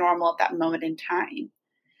deemed as normal at that moment in time.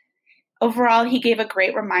 Overall, he gave a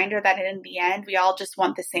great reminder that in the end, we all just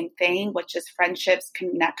want the same thing, which is friendships,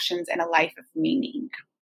 connections, and a life of meaning.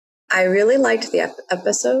 I really liked the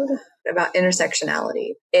episode about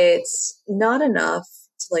intersectionality. It's not enough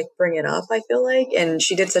to like bring it up, I feel like. And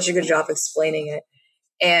she did such a good job explaining it.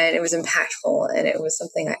 And it was impactful, and it was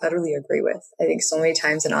something I utterly agree with. I think so many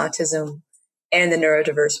times in autism and the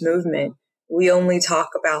neurodiverse movement, we only talk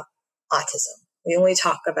about autism. We only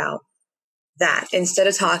talk about that instead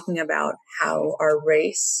of talking about how our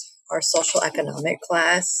race, our social economic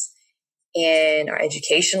class, and our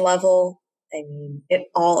education level, I mean, it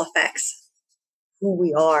all affects who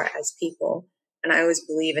we are as people. And I always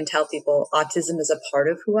believe and tell people autism is a part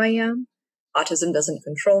of who I am. Autism doesn't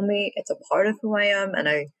control me. It's a part of who I am. And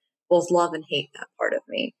I both love and hate that part of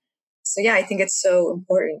me. So yeah, I think it's so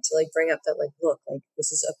important to like bring up that like, look, like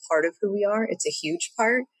this is a part of who we are. It's a huge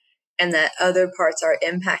part, and that other parts are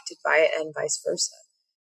impacted by it and vice versa.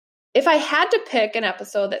 If I had to pick an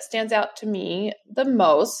episode that stands out to me the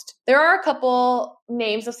most, there are a couple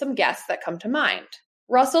names of some guests that come to mind.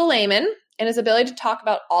 Russell Lehman and his ability to talk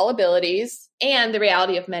about all abilities and the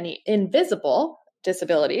reality of many invisible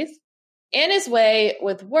disabilities, and his way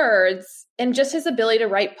with words, and just his ability to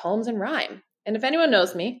write poems and rhyme. And if anyone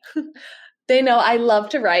knows me, they know I love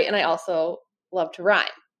to write and I also love to rhyme.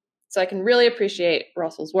 So I can really appreciate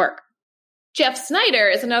Russell's work. Jeff Snyder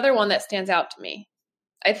is another one that stands out to me.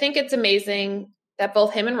 I think it's amazing that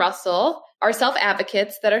both him and Russell are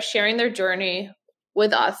self-advocates that are sharing their journey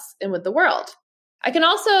with us and with the world. I can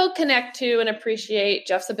also connect to and appreciate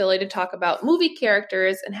Jeff's ability to talk about movie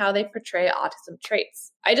characters and how they portray autism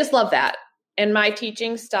traits. I just love that. And my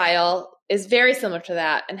teaching style is very similar to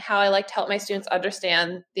that, and how I like to help my students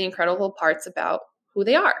understand the incredible parts about who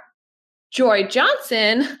they are. Joy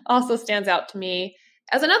Johnson also stands out to me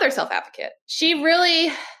as another self-advocate. She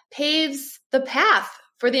really paves the path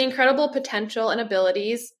for the incredible potential and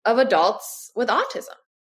abilities of adults with autism.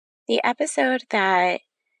 The episode that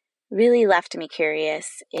really left me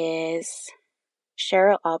curious is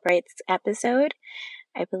Cheryl Albright's episode.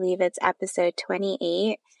 I believe it's episode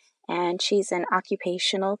 28, and she's an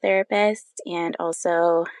occupational therapist and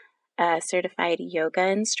also a certified yoga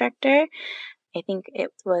instructor. I think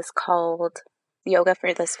it was called Yoga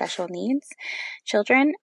for the Special Needs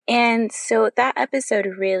Children. And so that episode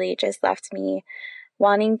really just left me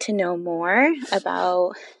wanting to know more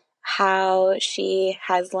about how she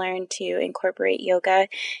has learned to incorporate yoga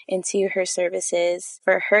into her services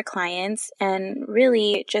for her clients, and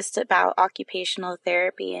really just about occupational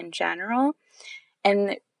therapy in general.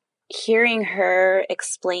 And hearing her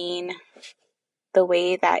explain the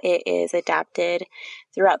way that it is adapted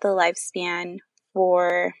throughout the lifespan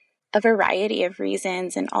for a variety of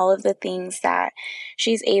reasons, and all of the things that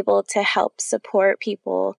she's able to help support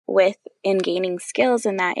people with in gaining skills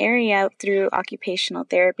in that area through occupational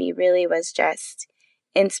therapy really was just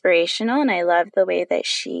inspirational. And I love the way that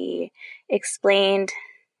she explained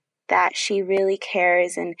that she really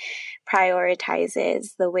cares and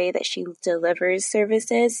prioritizes the way that she delivers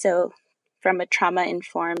services. So from a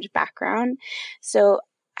trauma-informed background. So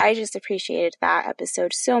I just appreciated that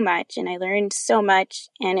episode so much, and I learned so much,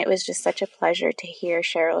 and it was just such a pleasure to hear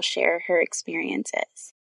Cheryl share her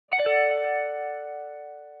experiences.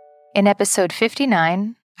 In episode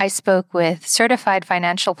 59, I spoke with certified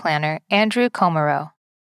financial planner Andrew Comero.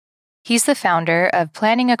 He's the founder of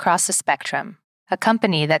Planning Across the Spectrum, a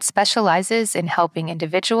company that specializes in helping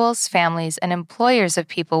individuals, families, and employers of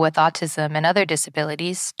people with autism and other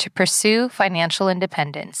disabilities to pursue financial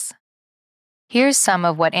independence. Here's some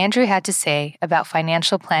of what Andrew had to say about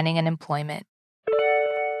financial planning and employment.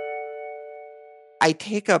 I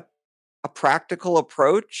take a practical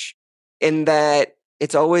approach in that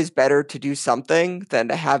it's always better to do something than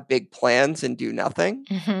to have big plans and do nothing.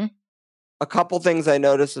 Mm-hmm. A couple things I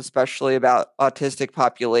notice, especially about autistic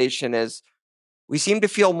population, is we seem to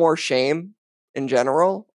feel more shame in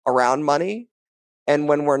general around money. And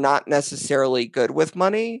when we're not necessarily good with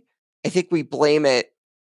money, I think we blame it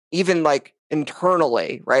even like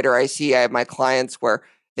internally, right? Or I have my clients where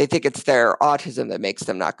they think it's their autism that makes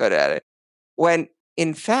them not good at it. When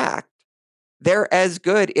in fact, they're as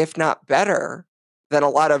good, if not better, than a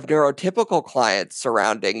lot of neurotypical clients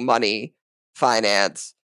surrounding money,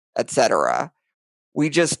 finance, etc. We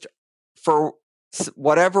just, for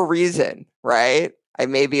whatever reason, right?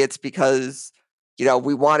 Maybe it's because,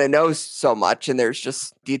 we want to know so much and there's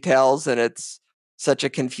just details and it's such a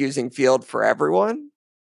confusing field for everyone.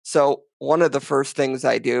 So one of the first things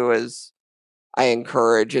I do is I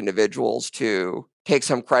encourage individuals to take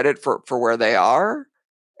some credit for where they are.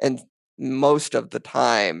 And most of the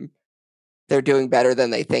time, they're doing better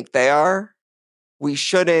than they think they are. We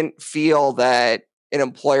shouldn't feel that an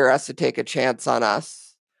employer has to take a chance on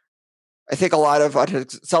us. I think a lot of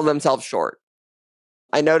autistics sell themselves short.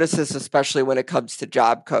 I notice this especially when it comes to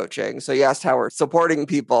job coaching. So you asked how we're supporting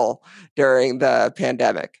people during the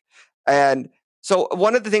pandemic. And so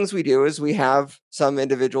one of the things we do is we have some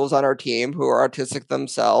individuals on our team who are autistic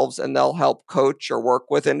themselves, and they'll help coach or work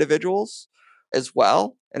with individuals as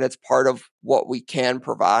well. And it's part of what we can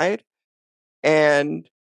provide. And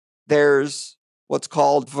there's what's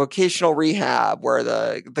called vocational rehab, where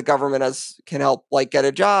the government can help like get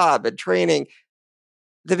a job and training.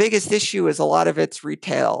 The biggest issue is a lot of it's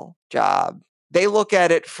retail job. They look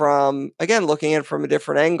at it from, again, looking at it from a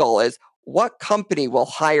different angle, is what company will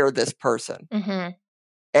hire this person? Mm-hmm.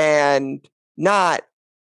 And not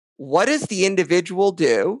what does the individual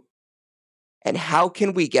do and how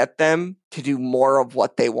can we get them to do more of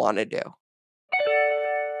what they want to do?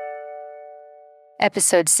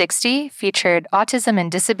 Episode 60 featured autism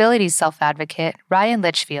and disability self-advocate Ryan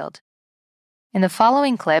Litchfield. In the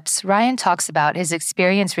following clips, Ryan talks about his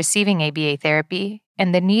experience receiving ABA therapy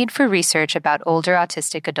and the need for research about older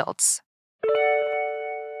autistic adults.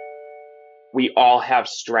 We all have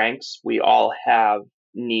strengths. We all have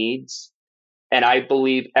needs. And I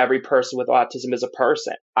believe every person with autism is a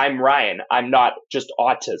person. I'm Ryan. I'm not just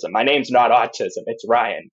autism. My name's not autism. It's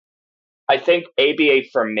Ryan. I think ABA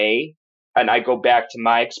for me, and I go back to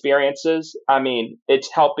my experiences, it's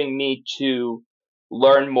helping me to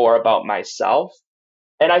learn more about myself.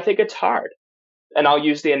 And I think it's hard. And I'll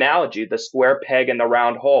use the analogy, the square peg in the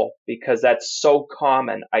round hole, because that's so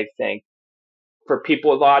common, I think. For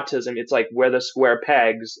people with autism, it's like we're the square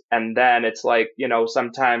pegs. And then it's like,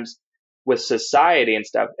 sometimes with society and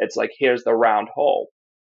stuff, it's like, here's the round hole.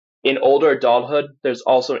 In older adulthood, there's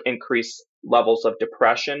also increased levels of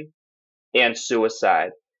depression and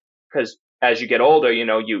suicide. Because as you get older,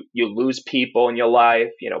 you lose people in your life,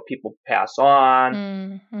 people pass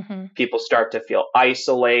on, people start to feel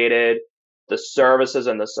isolated. The services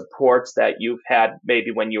and the supports that you've had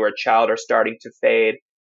maybe when you were a child are starting to fade.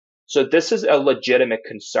 So this is a legitimate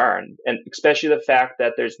concern, and especially the fact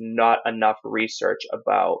that there's not enough research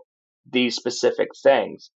about these specific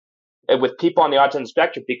things. And with people on the autism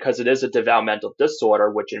spectrum, because it is a developmental disorder,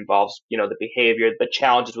 which involves, the behavior, the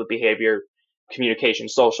challenges with behavior, communication,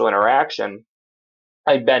 social interaction,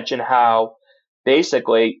 I mentioned how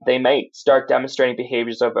basically they may start demonstrating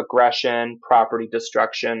behaviors of aggression, property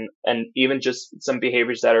destruction, and even just some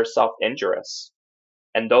behaviors that are self-injurious.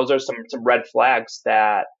 And those are some red flags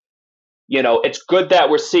that, it's good that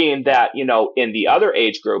we're seeing that, in the other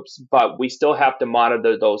age groups, but we still have to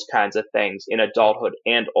monitor those kinds of things in adulthood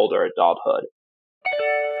and older adulthood.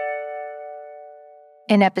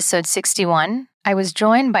 In episode 61, I was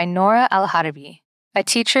joined by Nora Al-Harbi, a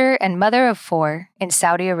teacher and mother of 4 in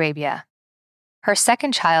Saudi Arabia. Her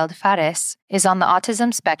second child, Faris, is on the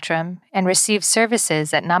autism spectrum and receives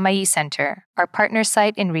services at Namai Center, our partner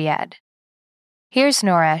site in Riyadh. Here's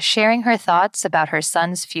Nora sharing her thoughts about her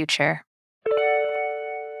son's future.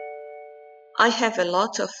 I have a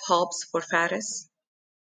lot of hopes for Faris.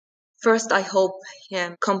 First, I hope he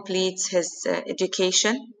completes his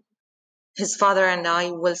education. His father and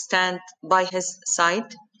I will stand by his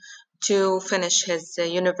side to finish his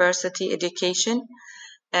university education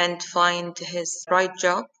and find his right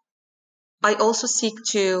job. I also seek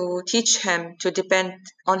to teach him to depend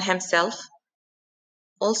on himself.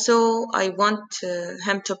 Also, I want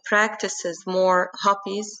him to practice more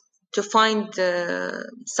hobbies, to find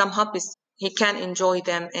some hobbies he can enjoy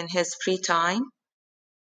them in his free time.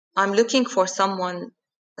 I'm looking for someone,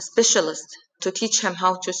 a specialist, to teach him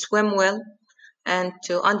how to swim well and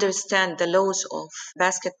to understand the laws of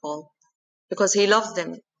basketball, because he loves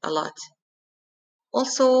them a lot.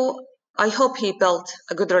 Also, I hope he built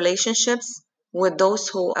good relationships with those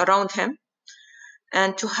who are around him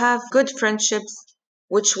and to have good friendships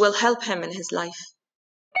which will help him in his life.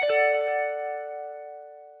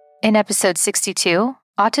 In episode 62,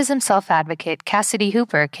 autism self-advocate Cassidy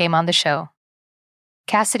Hooper came on the show.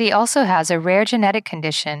 Cassidy also has a rare genetic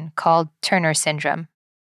condition called Turner syndrome.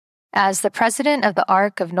 As the president of the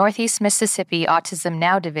ARC of Northeast Mississippi Autism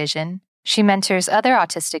Now division, she mentors other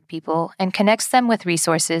autistic people and connects them with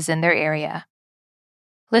resources in their area.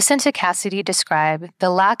 Listen to Cassidy describe the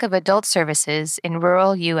lack of adult services in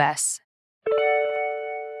rural U.S.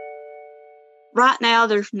 Right now,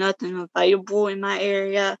 there's nothing available in my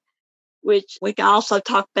area, which we can also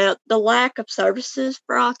talk about the lack of services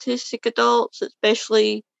for autistic adults,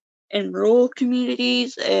 especially in rural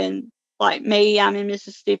communities. And like me, I'm in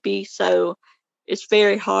Mississippi, so it's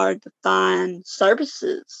very hard to find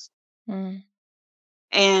services. Mm.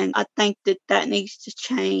 And I think that needs to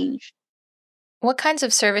change. What kinds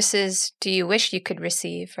of services do you wish you could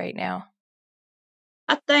receive right now?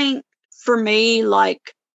 I think for me,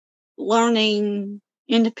 like learning,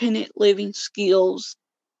 independent living skills,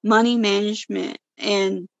 money management,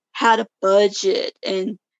 and how to budget,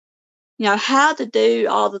 and how to do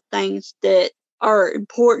all the things that are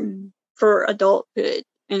important for adulthood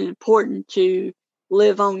and important to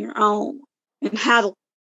live on your own, and how to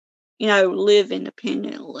live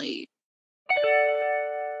independently.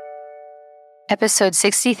 Episode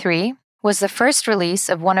 63 was the first release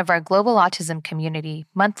of one of our Global Autism Community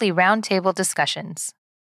monthly roundtable discussions.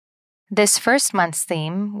 This first month's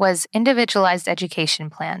theme was individualized education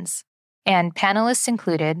plans, and panelists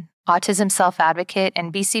included autism self-advocate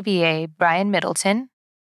and BCBA Brian Middleton,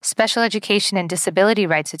 special education and disability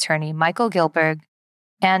rights attorney Michael Gilberg,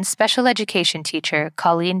 and special education teacher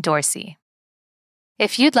Colleen Dorsey.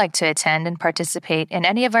 If you'd like to attend and participate in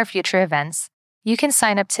any of our future events, you can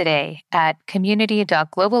sign up today at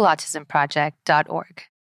community.globalautismproject.org.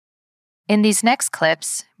 In these next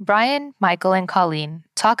clips, Brian, Michael, and Colleen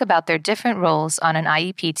talk about their different roles on an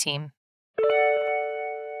IEP team.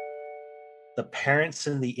 The parents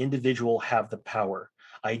and the individual have the power.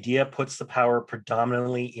 IDEA puts the power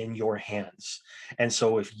predominantly in your hands. And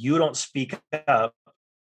so if you don't speak up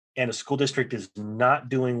and a school district is not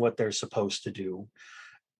doing what they're supposed to do,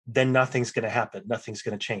 then nothing's going to happen. Nothing's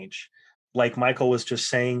going to change. Like Michael was just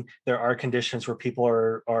saying, there are conditions where people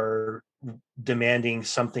are demanding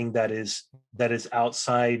something that is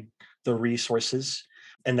outside the resources.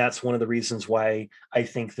 And that's one of the reasons why I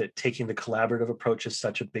think that taking the collaborative approach is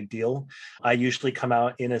such a big deal. I usually come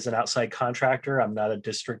out in as an outside contractor. I'm not a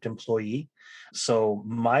district employee. So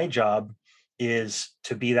my job is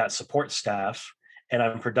to be that support staff, and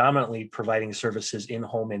I'm predominantly providing services in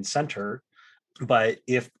home and center. But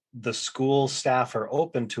if the school staff are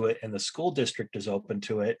open to it and the school district is open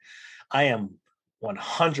to it, I am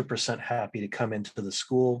 100% happy to come into the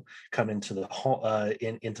school, come into the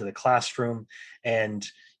into the classroom, and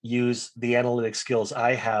use the analytic skills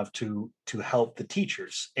I have to help the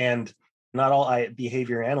teachers. And not all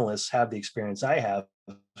behavior analysts have the experience I have,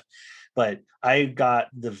 but I got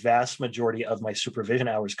the vast majority of my supervision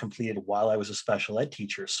hours completed while I was a special ed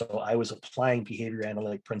teacher. So I was applying behavior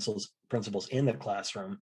analytic principles in the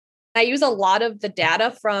classroom. I use a lot of the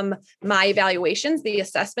data from my evaluations, the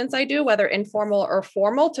assessments I do, whether informal or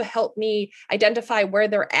formal, to help me identify where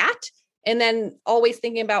they're at, and then always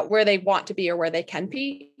thinking about where they want to be or where they can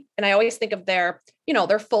be. And I always think of their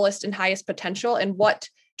fullest and highest potential and what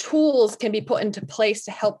tools can be put into place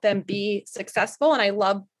to help them be successful. And I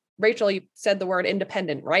love, Rachel, you said the word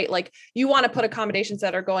independent, right? Like, you want to put accommodations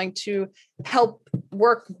that are going to help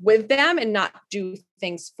work with them and not do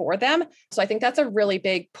things for them. So I think that's a really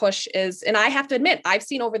big push and I have to admit, I've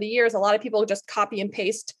seen over the years, a lot of people just copy and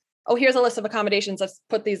paste, oh, here's a list of accommodations, let's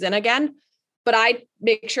put these in again. But I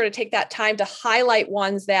make sure to take that time to highlight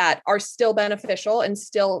ones that are still beneficial and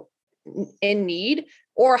still in need,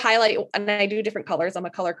 or highlight, and I do different colors. I'm a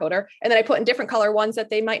color coder. And then I put in different color ones that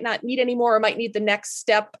they might not need anymore, or might need the next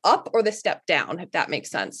step up or the step down, if that makes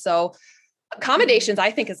sense. So accommodations,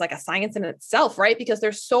 I think, is like a science in itself, right? Because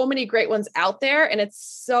there's so many great ones out there, and it's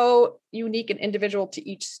so unique and individual to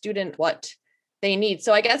each student what they need.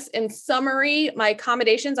 So I guess in summary, my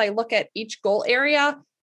accommodations, I look at each goal area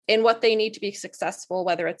and what they need to be successful,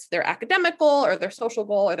 whether it's their academic goal or their social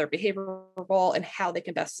goal or their behavioral goal, and how they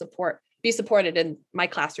can best be supported in my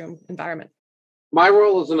classroom environment. My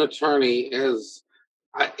role as an attorney is,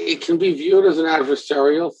 it can be viewed as an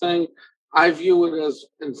adversarial thing. I view it as,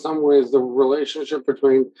 in some ways, the relationship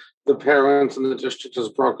between the parents and the district is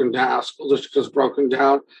broken down, school district is broken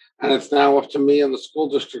down, and it's now up to me and the school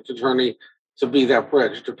district attorney to be that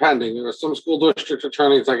bridge, depending. There are some school district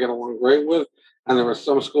attorneys I get along great with, and there are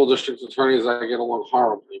some school district attorneys I get along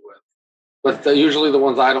horribly with. But usually the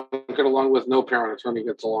ones I don't get along with, no parent attorney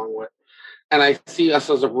gets along with. And I see us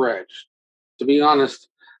as a bridge. To be honest,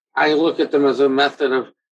 I look at them as a method of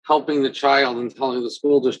helping the child and telling the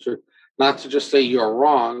school district not to just say you're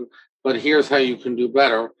wrong, but here's how you can do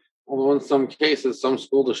better. Although in some cases, some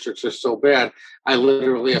school districts are so bad, I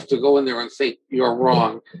literally have to go in there and say, you're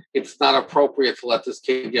wrong. It's not appropriate to let this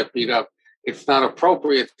kid get beat up. It's not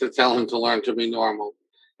appropriate to tell him to learn to be normal.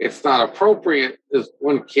 It's not appropriate,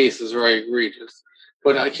 one case is very egregious,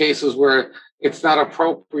 but cases where it's not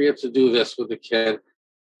appropriate to do this with the kid.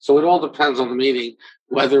 So it all depends on the meeting,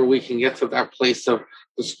 whether we can get to that place of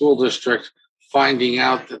the school district finding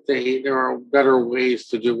out that there are better ways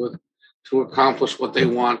to accomplish what they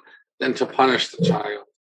want than to punish the child.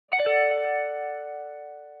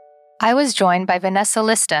 I was joined by Vanessa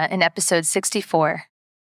Lista in episode 64.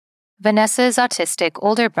 Vanessa's autistic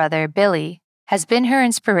older brother, Billy, has been her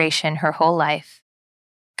inspiration her whole life.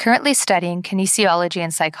 Currently studying kinesiology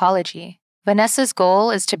and psychology, Vanessa's goal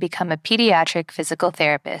is to become a pediatric physical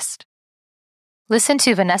therapist. Listen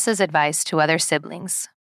to Vanessa's advice to other siblings.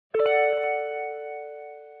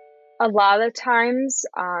 A lot of times,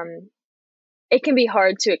 it can be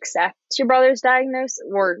hard to accept your brother's diagnosis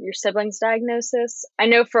or your sibling's diagnosis. I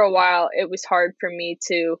know for a while it was hard for me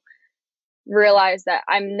to realize that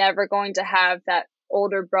I'm never going to have that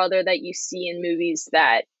older brother that you see in movies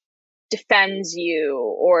that defends you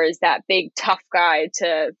or is that big tough guy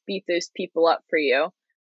to beat those people up for you.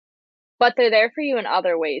 But they're there for you in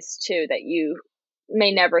other ways too that you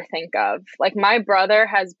may never think of. Like, my brother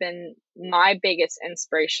has been my biggest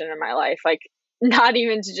inspiration in my life. Like, not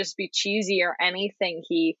even to just be cheesy or anything.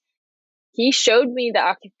 He showed me the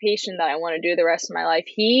occupation that I want to do the rest of my life.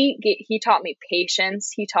 He taught me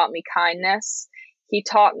patience. He taught me kindness. He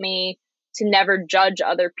taught me to never judge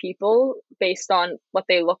other people based on what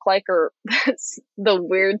they look like or the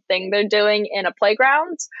weird thing they're doing in a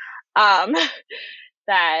playground.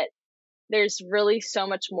 That there's really so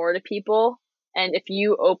much more to people. And if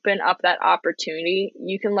you open up that opportunity,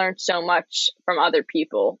 you can learn so much from other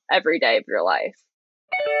people every day of your life.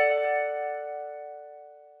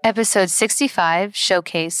 Episode 65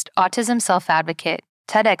 showcased autism self-advocate,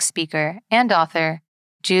 TEDx speaker, and author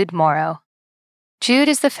Jude Morrow. Jude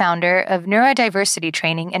is the founder of Neurodiversity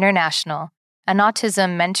Training International, an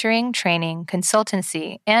autism mentoring, training,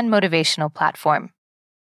 consultancy, and motivational platform.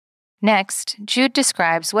 Next, Jude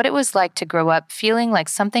describes what it was like to grow up feeling like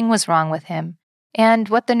something was wrong with him and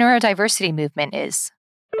what the neurodiversity movement is.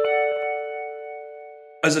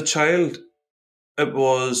 As a child,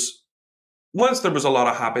 whilst there was a lot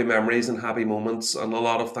of happy memories and happy moments and a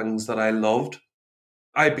lot of things that I loved,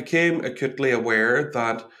 I became acutely aware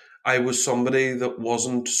that I was somebody that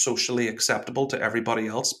wasn't socially acceptable to everybody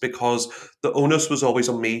else because the onus was always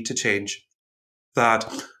on me to change.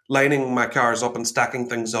 That lining my cars up and stacking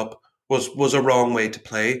things up was a wrong way to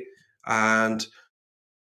play, and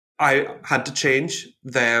I had to change.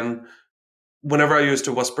 Then whenever I used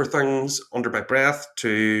to whisper things under my breath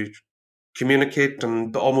to communicate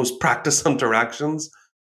and almost practice interactions,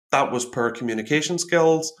 that was poor communication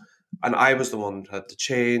skills, and I was the one that had to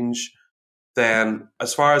change. Then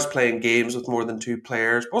as far as playing games with more than two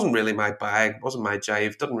players, wasn't really my bag, wasn't my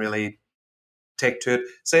jive, didn't really take to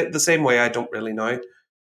it the same way I don't really now.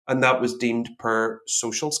 And that was deemed poor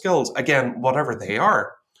social skills, again, whatever they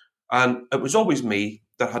are. And it was always me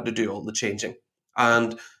that had to do all the changing.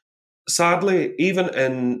 And sadly, even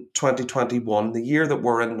in 2021, the year that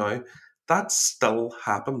we're in now, that still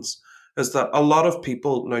happens. Is that a lot of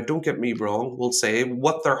people, now don't get me wrong, will say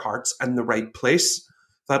with their hearts in the right place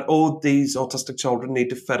that, oh, these autistic children need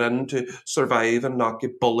to fit in to survive and not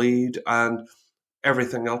get bullied and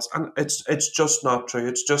everything else. And it's just not true.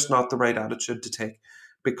 It's just not the right attitude to take.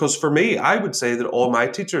 Because for me, I would say that all my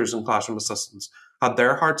teachers and classroom assistants had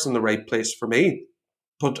their hearts in the right place for me.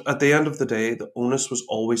 But at the end of the day, the onus was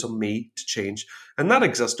always on me to change. And that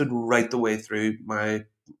existed right the way through my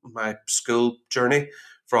school journey,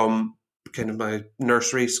 from kind of my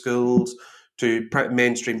nursery schools to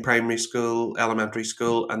mainstream primary school, elementary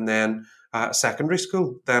school, and then secondary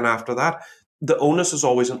school. Then after that, the onus is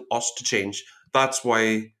always on us to change. That's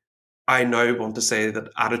why I now want to say that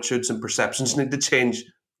attitudes and perceptions need to change,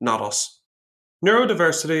 not us.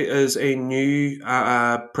 Neurodiversity is a new,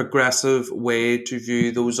 progressive way to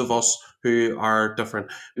view those of us who are different.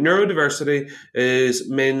 Neurodiversity is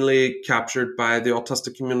mainly captured by the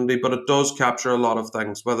autistic community, but it does capture a lot of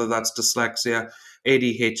things, whether that's dyslexia,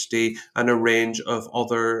 ADHD, and a range of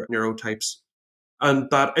other neurotypes. And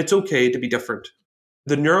that it's okay to be different.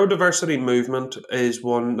 The neurodiversity movement is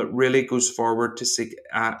one that really goes forward to seek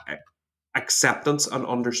acceptance and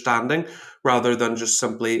understanding rather than just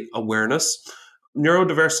simply awareness.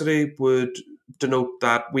 Neurodiversity would denote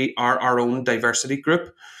that we are our own diversity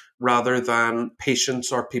group rather than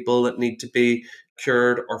patients or people that need to be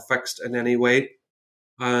cured or fixed in any way.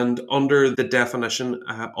 And under the definition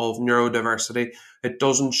of neurodiversity, it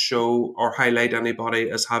doesn't show or highlight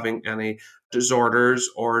anybody as having any disorders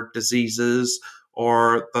or diseases,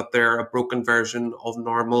 or that they're a broken version of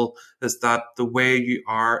normal. Is that the way you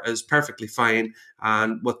are is perfectly fine,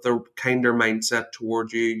 and with the kinder mindset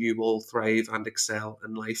toward you, you will thrive and excel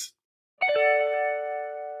in life.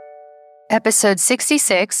 Episode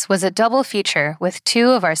 66 was a double feature with two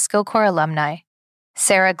of our SkillCorps alumni,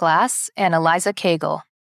 Sarah Glass and Eliza Cagle.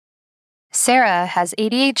 Sarah has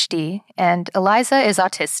ADHD and Eliza is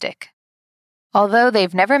autistic. Although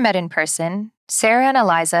they've never met in person, Sarah and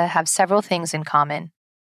Eliza have several things in common.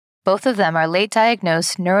 Both of them are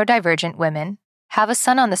late-diagnosed neurodivergent women, have a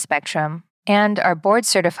son on the spectrum, and are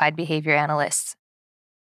board-certified behavior analysts.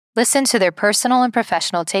 Listen to their personal and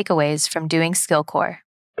professional takeaways from doing SkillCorps.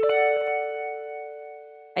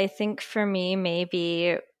 I think for me,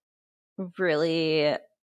 maybe really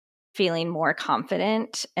feeling more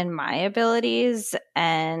confident in my abilities.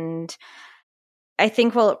 And I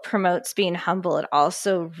think while it promotes being humble, it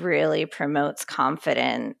also really promotes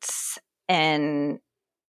confidence and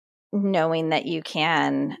knowing that you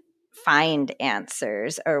can find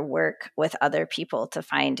answers or work with other people to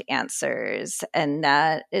find answers. And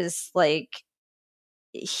that is like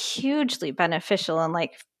hugely beneficial and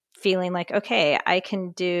like feeling like, okay, I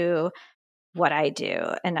can do what I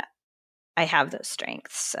do and I have those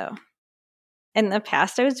strengths. So in the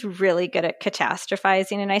past, I was really good at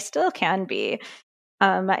catastrophizing and I still can be.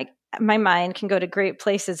 My mind can go to great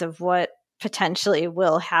places of what potentially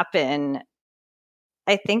will happen.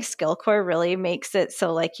 I think SkillCorps really makes it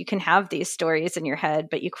so like you can have these stories in your head,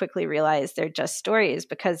 but you quickly realize they're just stories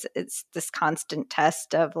because it's this constant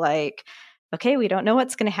test of like, okay, we don't know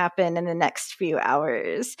what's going to happen in the next few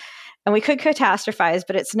hours. And we could catastrophize,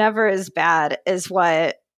 but it's never as bad as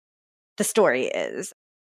what the story is.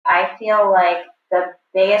 I feel like the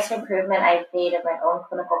biggest improvement I've made in my own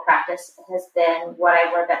clinical practice has been what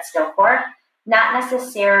I learned at SkillCorps. Not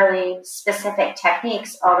necessarily specific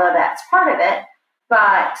techniques, although that's part of it,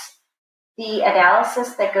 but the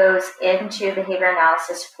analysis that goes into behavior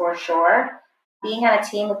analysis for sure. Being on a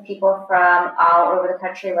team with people from all over the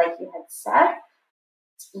country, like you had said,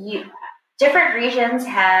 different regions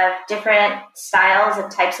have different styles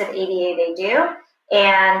and types of ABA they do,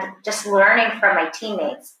 and just learning from my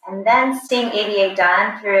teammates and then seeing ABA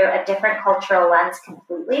done through a different cultural lens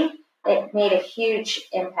completely, it made a huge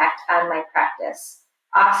impact on my practice.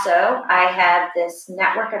 Also, I have this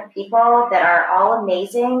network of people that are all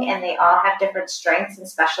amazing and they all have different strengths and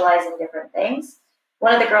specialize in different things.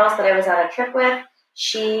 One of the girls that I was on a trip with,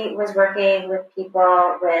 she was working with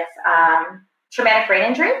people with traumatic brain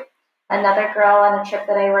injury. Another girl on a trip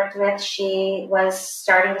that I worked with, she was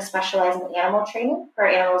starting to specialize in animal training for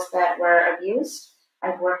animals that were abused.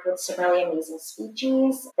 I've worked with some really amazing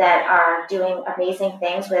speechies that are doing amazing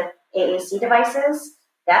things with AAC devices.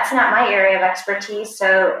 That's not my area of expertise.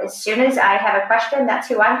 So as soon as I have a question, that's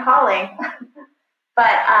who I'm calling.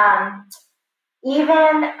 But even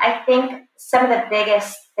I think some of the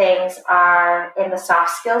biggest things are in the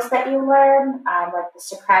soft skills that you learn, like the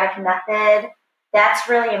Socratic method. That's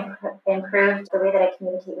really improved the way that I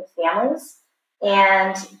communicate with families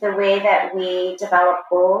and the way that we develop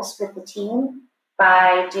goals with the team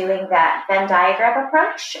by doing that Venn diagram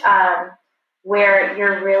approach, where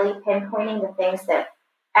you're really pinpointing the things that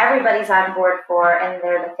everybody's on board for, and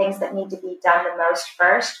they're the things that need to be done the most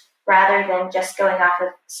first, rather than just going off of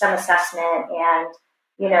some assessment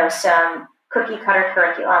and, some cookie cutter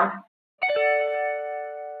curriculum.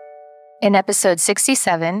 In episode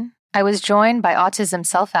 67, I was joined by autism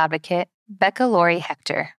self-advocate Becca Lori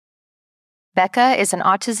Hector. Becca is an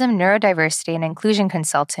autism neurodiversity and inclusion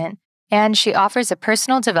consultant, and she offers a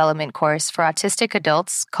personal development course for autistic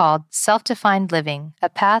adults called Self-Defined Living, A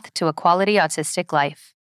Path to a Quality Autistic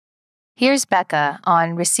Life. Here's Becca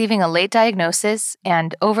on receiving a late diagnosis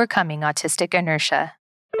and overcoming autistic inertia.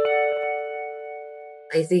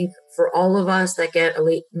 I think for all of us that get a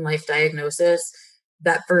late in life diagnosis,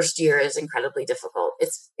 that first year is incredibly difficult.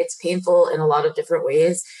 It's painful in a lot of different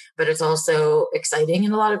ways, but it's also exciting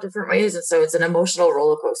in a lot of different ways. And so it's an emotional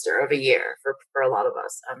roller coaster of a year for a lot of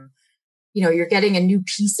us. You're getting a new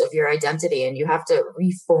piece of your identity and you have to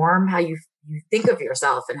reform how you think of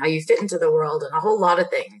yourself and how you fit into the world and a whole lot of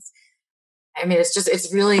things. I mean,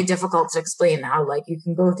 it's really difficult to explain how you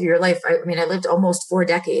can go through your life. I lived almost 4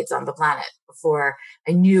 decades on the planet before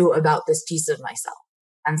I knew about this piece of myself.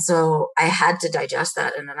 And so I had to digest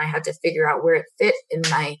that. And then I had to figure out where it fit in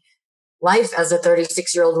my life as a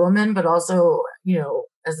 36-year-old woman, but also,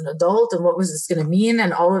 as an adult, and what was this going to mean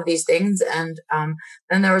and all of these things. And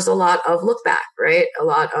then there was a lot of look back, right? A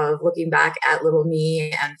lot of looking back at little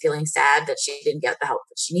me and feeling sad that she didn't get the help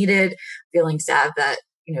that she needed, feeling sad that,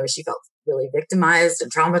 she felt really victimized and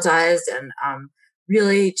traumatized and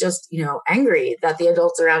really just, angry that the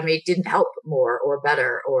adults around me didn't help more or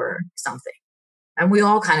better or something. And we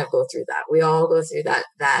all kind of go through that. We all go through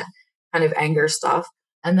that kind of anger stuff.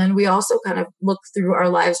 And then we also kind of look through our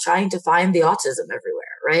lives trying to find the autism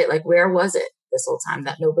everywhere, right? Like, where was it this whole time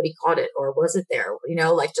that nobody caught it? Or was it there?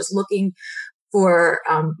 Just looking for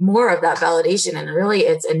more of that validation. And really,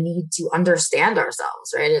 it's a need to understand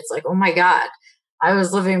ourselves, right? It's like, oh my God, I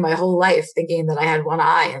was living my whole life thinking that I had one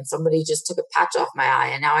eye and somebody just took a patch off my eye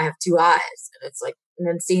and now I have 2 eyes. And it's like, an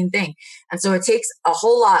insane thing. And so it takes a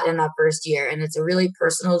whole lot in that first year, and it's a really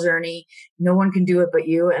personal journey. No one can do it but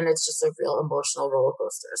you, and it's just a real emotional roller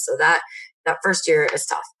coaster. So that first year is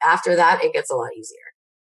tough. After that, it gets a lot easier.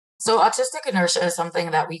 So autistic inertia is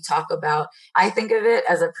something that we talk about. I think of it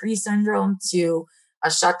as a pre-syndrome to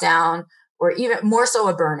a shutdown, or even more so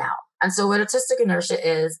a burnout. And so what autistic inertia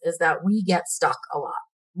is that we get stuck a lot.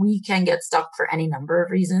 We can get stuck for any number of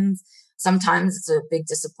reasons. Sometimes it's a big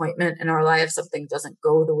disappointment in our life. Something doesn't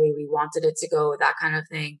go the way we wanted it to go, that kind of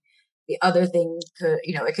thing. The other thing could,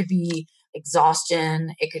 it could be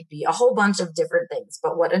exhaustion. It could be a whole bunch of different things.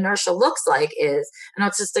 But what inertia looks like is an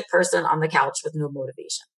autistic person on the couch with no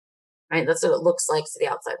motivation. Right? That's what it looks like to the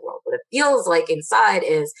outside world. What it feels like inside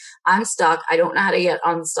is I'm stuck. I don't know how to get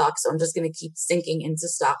unstuck. So I'm just going to keep sinking into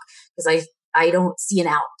stuck because I don't see an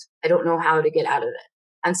out. I don't know how to get out of it.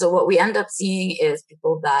 And so what we end up seeing is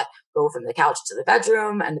people that go from the couch to the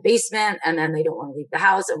bedroom and the basement, and then they don't want to leave the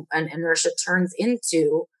house. And inertia turns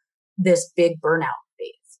into this big burnout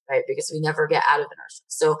phase, right? Because we never get out of inertia.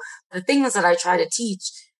 So the things that I try to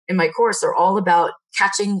teach in my course are all about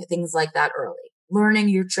catching things like that early. Learning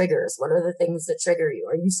your triggers. What are the things that trigger you?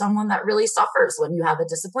 Are you someone that really suffers when you have a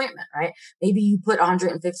disappointment, right? Maybe you put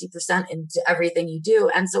 150% into everything you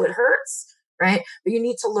do, and so it hurts, right? But you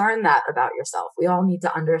need to learn that about yourself. We all need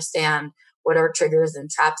to understand what our triggers and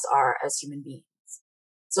traps are as human beings.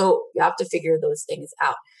 So you have to figure those things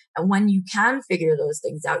out. And when you can figure those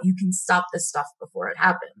things out, you can stop this stuff before it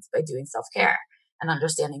happens by doing self-care and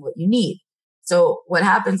understanding what you need. So what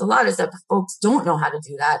happens a lot is that folks don't know how to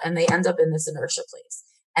do that, and they end up in this inertia place.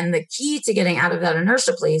 And the key to getting out of that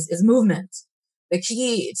inertia place is movement. The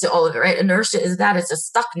key to all of it, right? Inertia is that it's a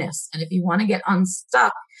stuckness. And if you want to get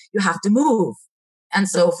unstuck, you have to move. And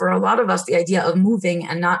so for a lot of us, the idea of moving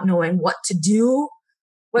and not knowing what to do,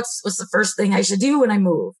 what's the first thing I should do when I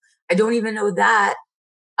move? I don't even know that.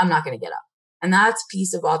 I'm not going to get up. And that's a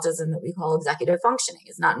piece of autism that we call executive functioning,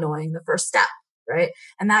 is not knowing the first step. Right?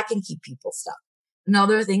 And that can keep people stuck.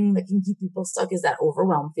 Another thing that can keep people stuck is that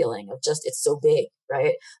overwhelmed feeling of just, it's so big,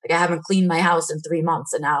 right? Like I haven't cleaned my house in 3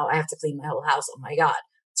 months and now I have to clean my whole house. Oh my God,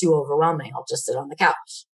 too overwhelming. I'll just sit on the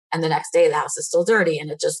couch. And the next day the house is still dirty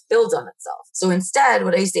and it just builds on itself. So instead,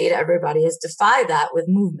 what I say to everybody is defy that with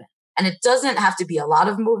movement. And it doesn't have to be a lot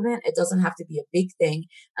of movement. It doesn't have to be a big thing.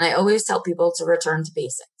 And I always tell people to return to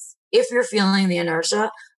basics. If you're feeling the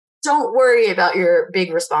inertia, don't worry about your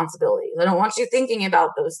big responsibilities. I don't want you thinking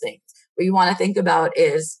about those things. What you want to think about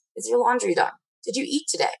is your laundry done? Did you eat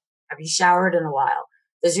today? Have you showered in a while?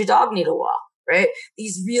 Does your dog need a walk? Right?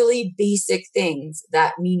 These really basic things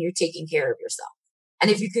that mean you're taking care of yourself.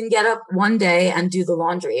 And if you can get up one day and do the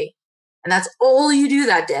laundry, and that's all you do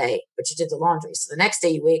that day, but you did the laundry. So the next day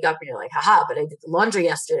you wake up and you're like, haha, but I did the laundry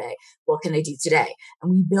yesterday. What can I do today?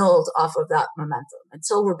 And we build off of that momentum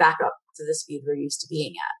until we're back up to the speed we're used to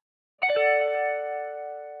being at.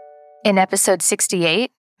 In episode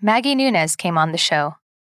 68, Maggie Nunes came on the show.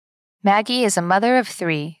 Maggie is a mother of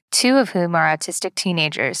 3, 2 of whom are autistic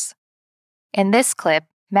teenagers. In this clip,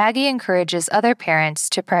 Maggie encourages other parents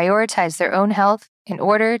to prioritize their own health in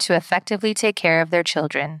order to effectively take care of their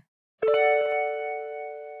children.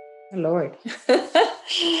 Lord. How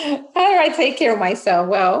do I take care of myself?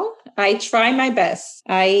 Well, I try my best.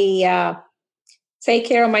 I take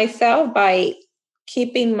care of myself by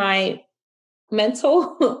keeping my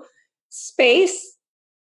mental space,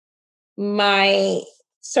 my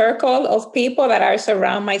circle of people that I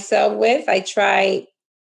surround myself with. I try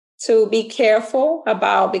to be careful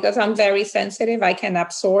about, because I'm very sensitive, I can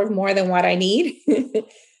absorb more than what I need.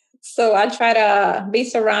 So I try to be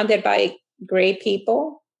surrounded by great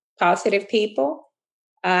people, positive people.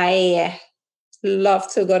 I love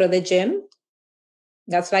to go to the gym.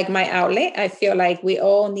 That's like my outlet. I feel like we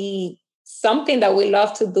all need something that we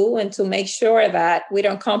love to do and to make sure that we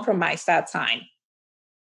don't compromise that time.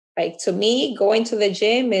 Like to me, going to the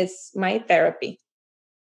gym is my therapy.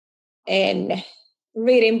 And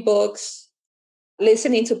reading books,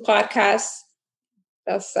 listening to podcasts,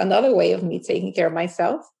 that's another way of me taking care of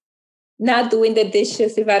myself. Not doing the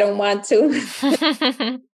dishes if I don't want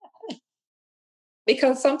to.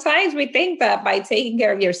 Because sometimes we think that by taking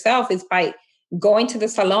care of yourself is by going to the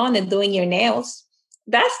salon and doing your nails.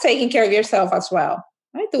 That's taking care of yourself as well.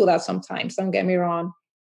 I do that sometimes, don't get me wrong.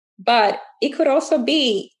 But it could also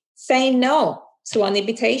be saying no to an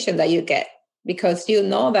invitation that you get, because you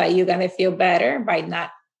know that you're going to feel better by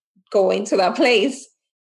not going to that place.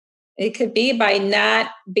 It could be by not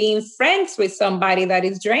being friends with somebody that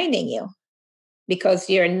is draining you, because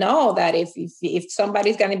you know that if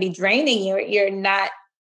somebody's going to be draining you, you're not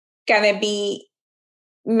going to be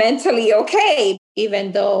mentally okay,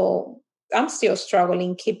 even though I'm still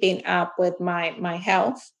struggling keeping up with my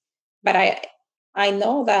health, but I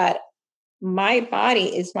know that my body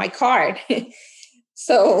is my card.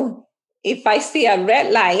 So if I see a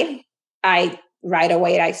red light, right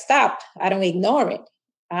away I stop. I don't ignore it.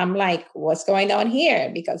 I'm like, what's going on here?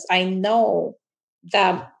 Because I know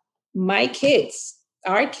that my kids,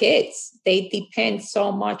 our kids, they depend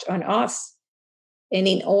so much on us. And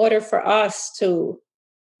in order for us to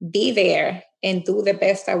be there and do the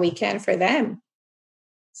best that we can for them,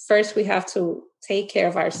 first we have to take care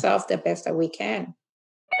of ourselves the best that we can.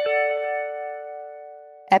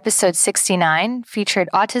 Episode 69 featured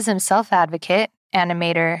autism self-advocate,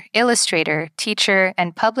 animator, illustrator, teacher,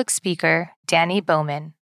 and public speaker Danny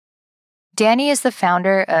Bowman. Danny is the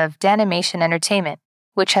founder of Danimation Entertainment,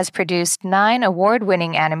 which has produced 9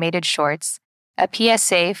 award-winning animated shorts, a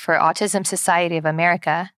PSA for Autism Society of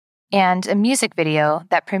America, and a music video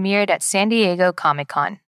that premiered at San Diego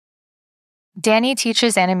Comic-Con. Danny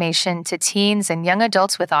teaches animation to teens and young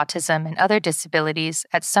adults with autism and other disabilities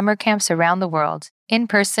at summer camps around the world, in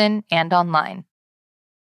person and online.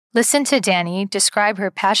 Listen to Danny describe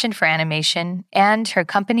her passion for animation and her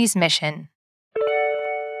company's mission.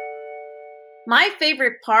 My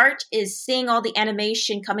favorite part is seeing all the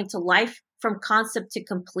animation coming to life from concept to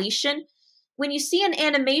completion. When you see an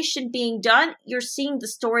animation being done, you're seeing the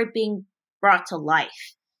story being brought to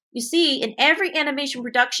life. You see, in every animation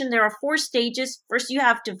production, there are 4 stages. First, you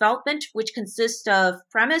have development, which consists of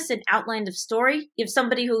premise and outline of story. You have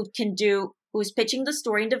somebody who's pitching the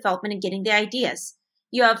story and development and getting the ideas.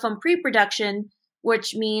 You have pre-production,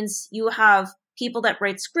 which means you have people that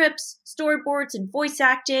write scripts, storyboards, and voice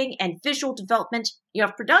acting, and visual development. You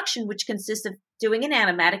have production, which consists of doing an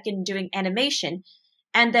animatic and doing animation.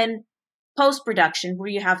 And then post-production, where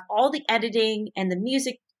you have all the editing and the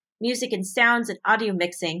music and sounds and audio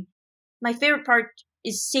mixing. My favorite part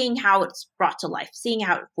is seeing how it's brought to life, seeing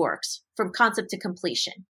how it works from concept to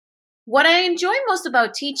completion. What I enjoy most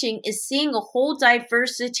about teaching is seeing a whole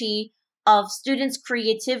diversity of students'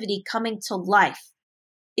 creativity coming to life.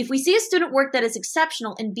 If we see a student work that is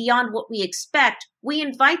exceptional and beyond what we expect, we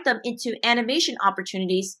invite them into animation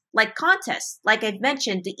opportunities like contests, like I've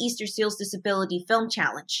mentioned, the Easter Seals Disability Film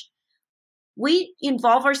Challenge. We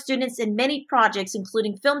involve our students in many projects,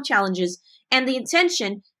 including film challenges, and the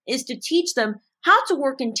intention is to teach them how to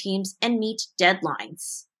work in teams and meet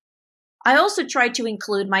deadlines. I also try to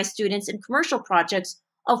include my students in commercial projects,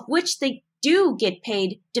 of which they do get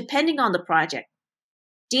paid depending on the project.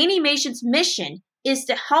 Danimation's mission is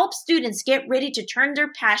to help students get ready to turn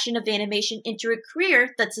their passion of animation into a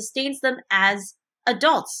career that sustains them as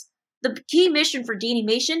adults. The key mission for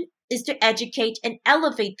Danimation is to educate and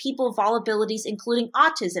elevate people of all abilities, including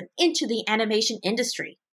autism, into the animation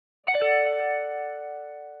industry.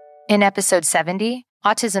 In episode 70,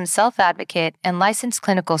 autism self-advocate and licensed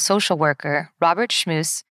clinical social worker Robert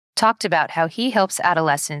Schmus talked about how he helps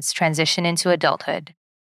adolescents transition into adulthood.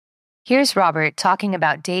 Here's Robert talking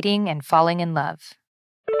about dating and falling in love.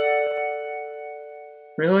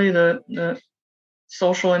 Really, the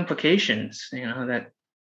social implications, that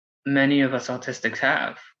many of us autistics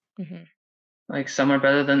have. Mm-hmm. Like some are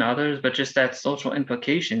better than others, but just that social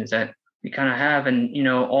implications that we kind of have. And,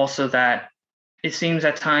 also that it seems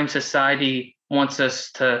at times society wants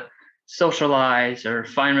us to socialize or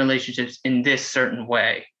find relationships in this certain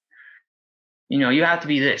way. You have to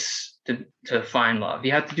be this to find love.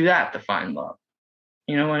 You have to do that to find love.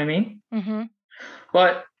 You know what I mean? Mm-hmm.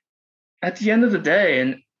 But at the end of the day,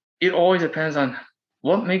 and it always depends on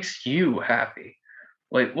what makes you happy.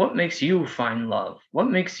 Like, what makes you find love? What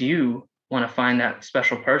makes you want to find that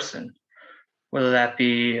special person? Whether that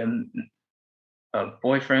be a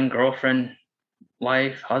boyfriend, girlfriend,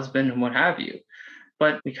 wife, husband, what have you.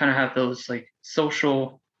 But we kind of have those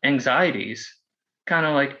social anxieties, kind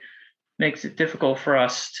of makes it difficult for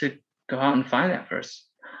us to go out and find that person.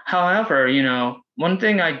 However, one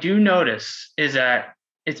thing I do notice is that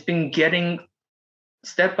it's been getting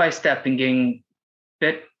step by step and getting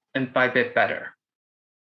bit by bit better.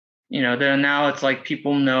 Now it's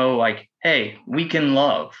people know hey, we can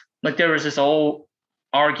love. There was this old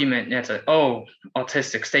argument that's oh,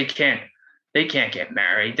 autistics, they can't get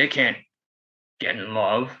married. They can't get in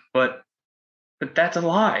love. But that's a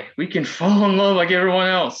lie. We can fall in love like everyone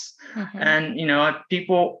else. Mm-hmm. And,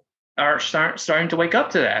 people are starting to wake up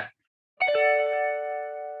to that.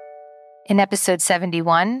 In episode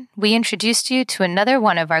 71, we introduced you to another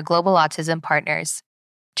one of our global autism partners,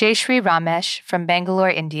 Jayashree Ramesh from Bangalore,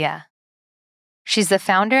 India. She's the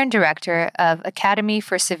founder and director of Academy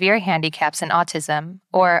for Severe Handicaps and Autism,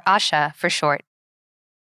 or ASHA for short.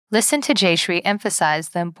 Listen to Jayshree emphasize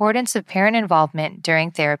the importance of parent involvement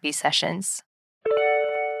during therapy sessions.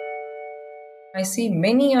 I see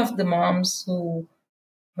many of the moms who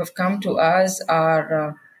have come to us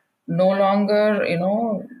are no longer,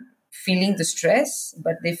 feeling the stress,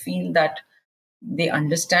 but they feel that they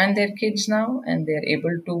understand their kids now and they're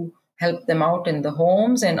able to help them out in the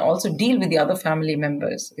homes and also deal with the other family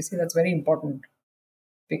members. You see, that's very important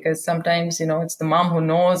because sometimes, it's the mom who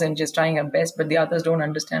knows and just trying her best, but the others don't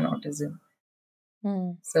understand autism.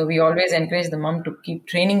 So we always encourage the mom to keep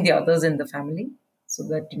training the others in the family so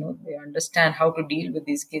that, they understand how to deal with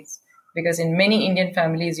these kids. Because in many Indian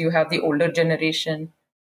families, you have the older generation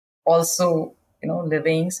also,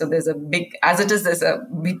 living. So there's a big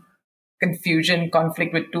confusion,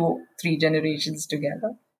 conflict with 2-3 generations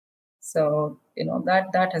together. So,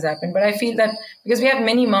 that has happened. But I feel that because we have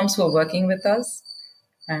many moms who are working with us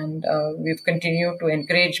and we've continued to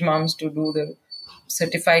encourage moms to do the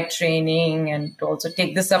certified training and to also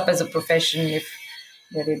take this up as a profession if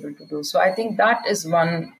they're able to do. So I think that is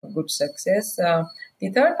one good success. The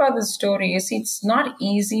third part of the story is it's not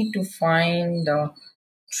easy to find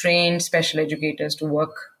trained special educators to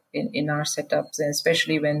work in our setups,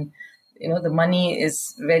 especially when, the money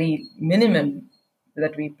is very minimum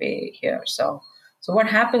that we pay here. So what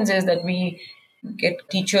happens is that we get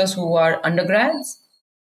teachers who are undergrads.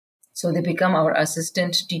 So they become our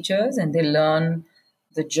assistant teachers and they learn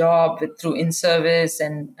the job through in-service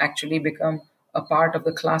and actually become a part of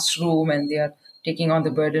the classroom, and they are taking on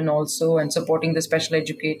the burden also and supporting the special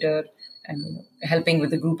educator and helping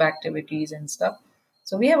with the group activities and stuff.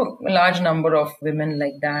 So we have a large number of women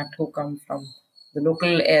like that who come from the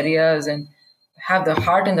local areas and have the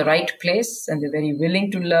heart in the right place, and they're very willing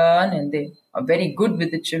to learn and they are very good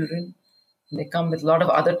with the children. They come with a lot of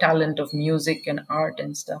other talent of music and art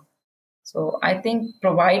and stuff. So I think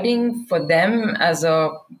providing for them as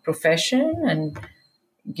a profession and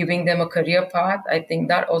giving them a career path, I think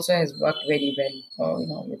that also has worked very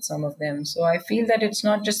well, with some of them. So I feel that it's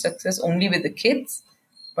not just success only with the kids,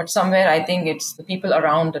 but somewhere I think it's the people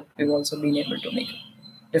around that we've also been able to make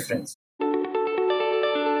a difference.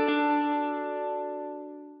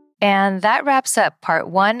 And that wraps up part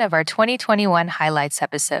 1 of our 2021 highlights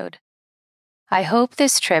episode. I hope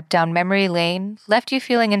this trip down memory lane left you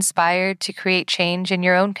feeling inspired to create change in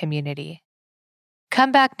your own community.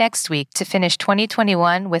 Come back next week to finish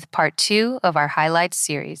 2021 with part 2 of our highlights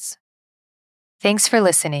series. Thanks for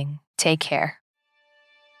listening. Take care.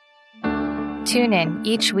 Tune in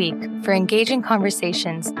each week for engaging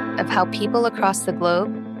conversations of how people across the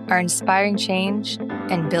globe are inspiring change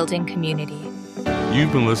and building community.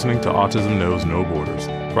 You've been listening to Autism Knows No Borders,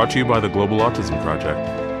 brought to you by the Global Autism Project.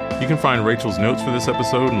 You can find Rachel's notes for this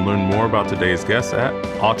episode and learn more about today's guests at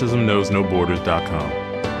autismknowsnoborders.com.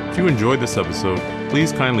 If you enjoyed this episode,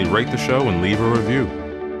 please kindly rate the show and leave a review.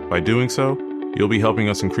 By doing so, you'll be helping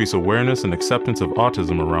us increase awareness and acceptance of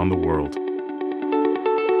autism around the world.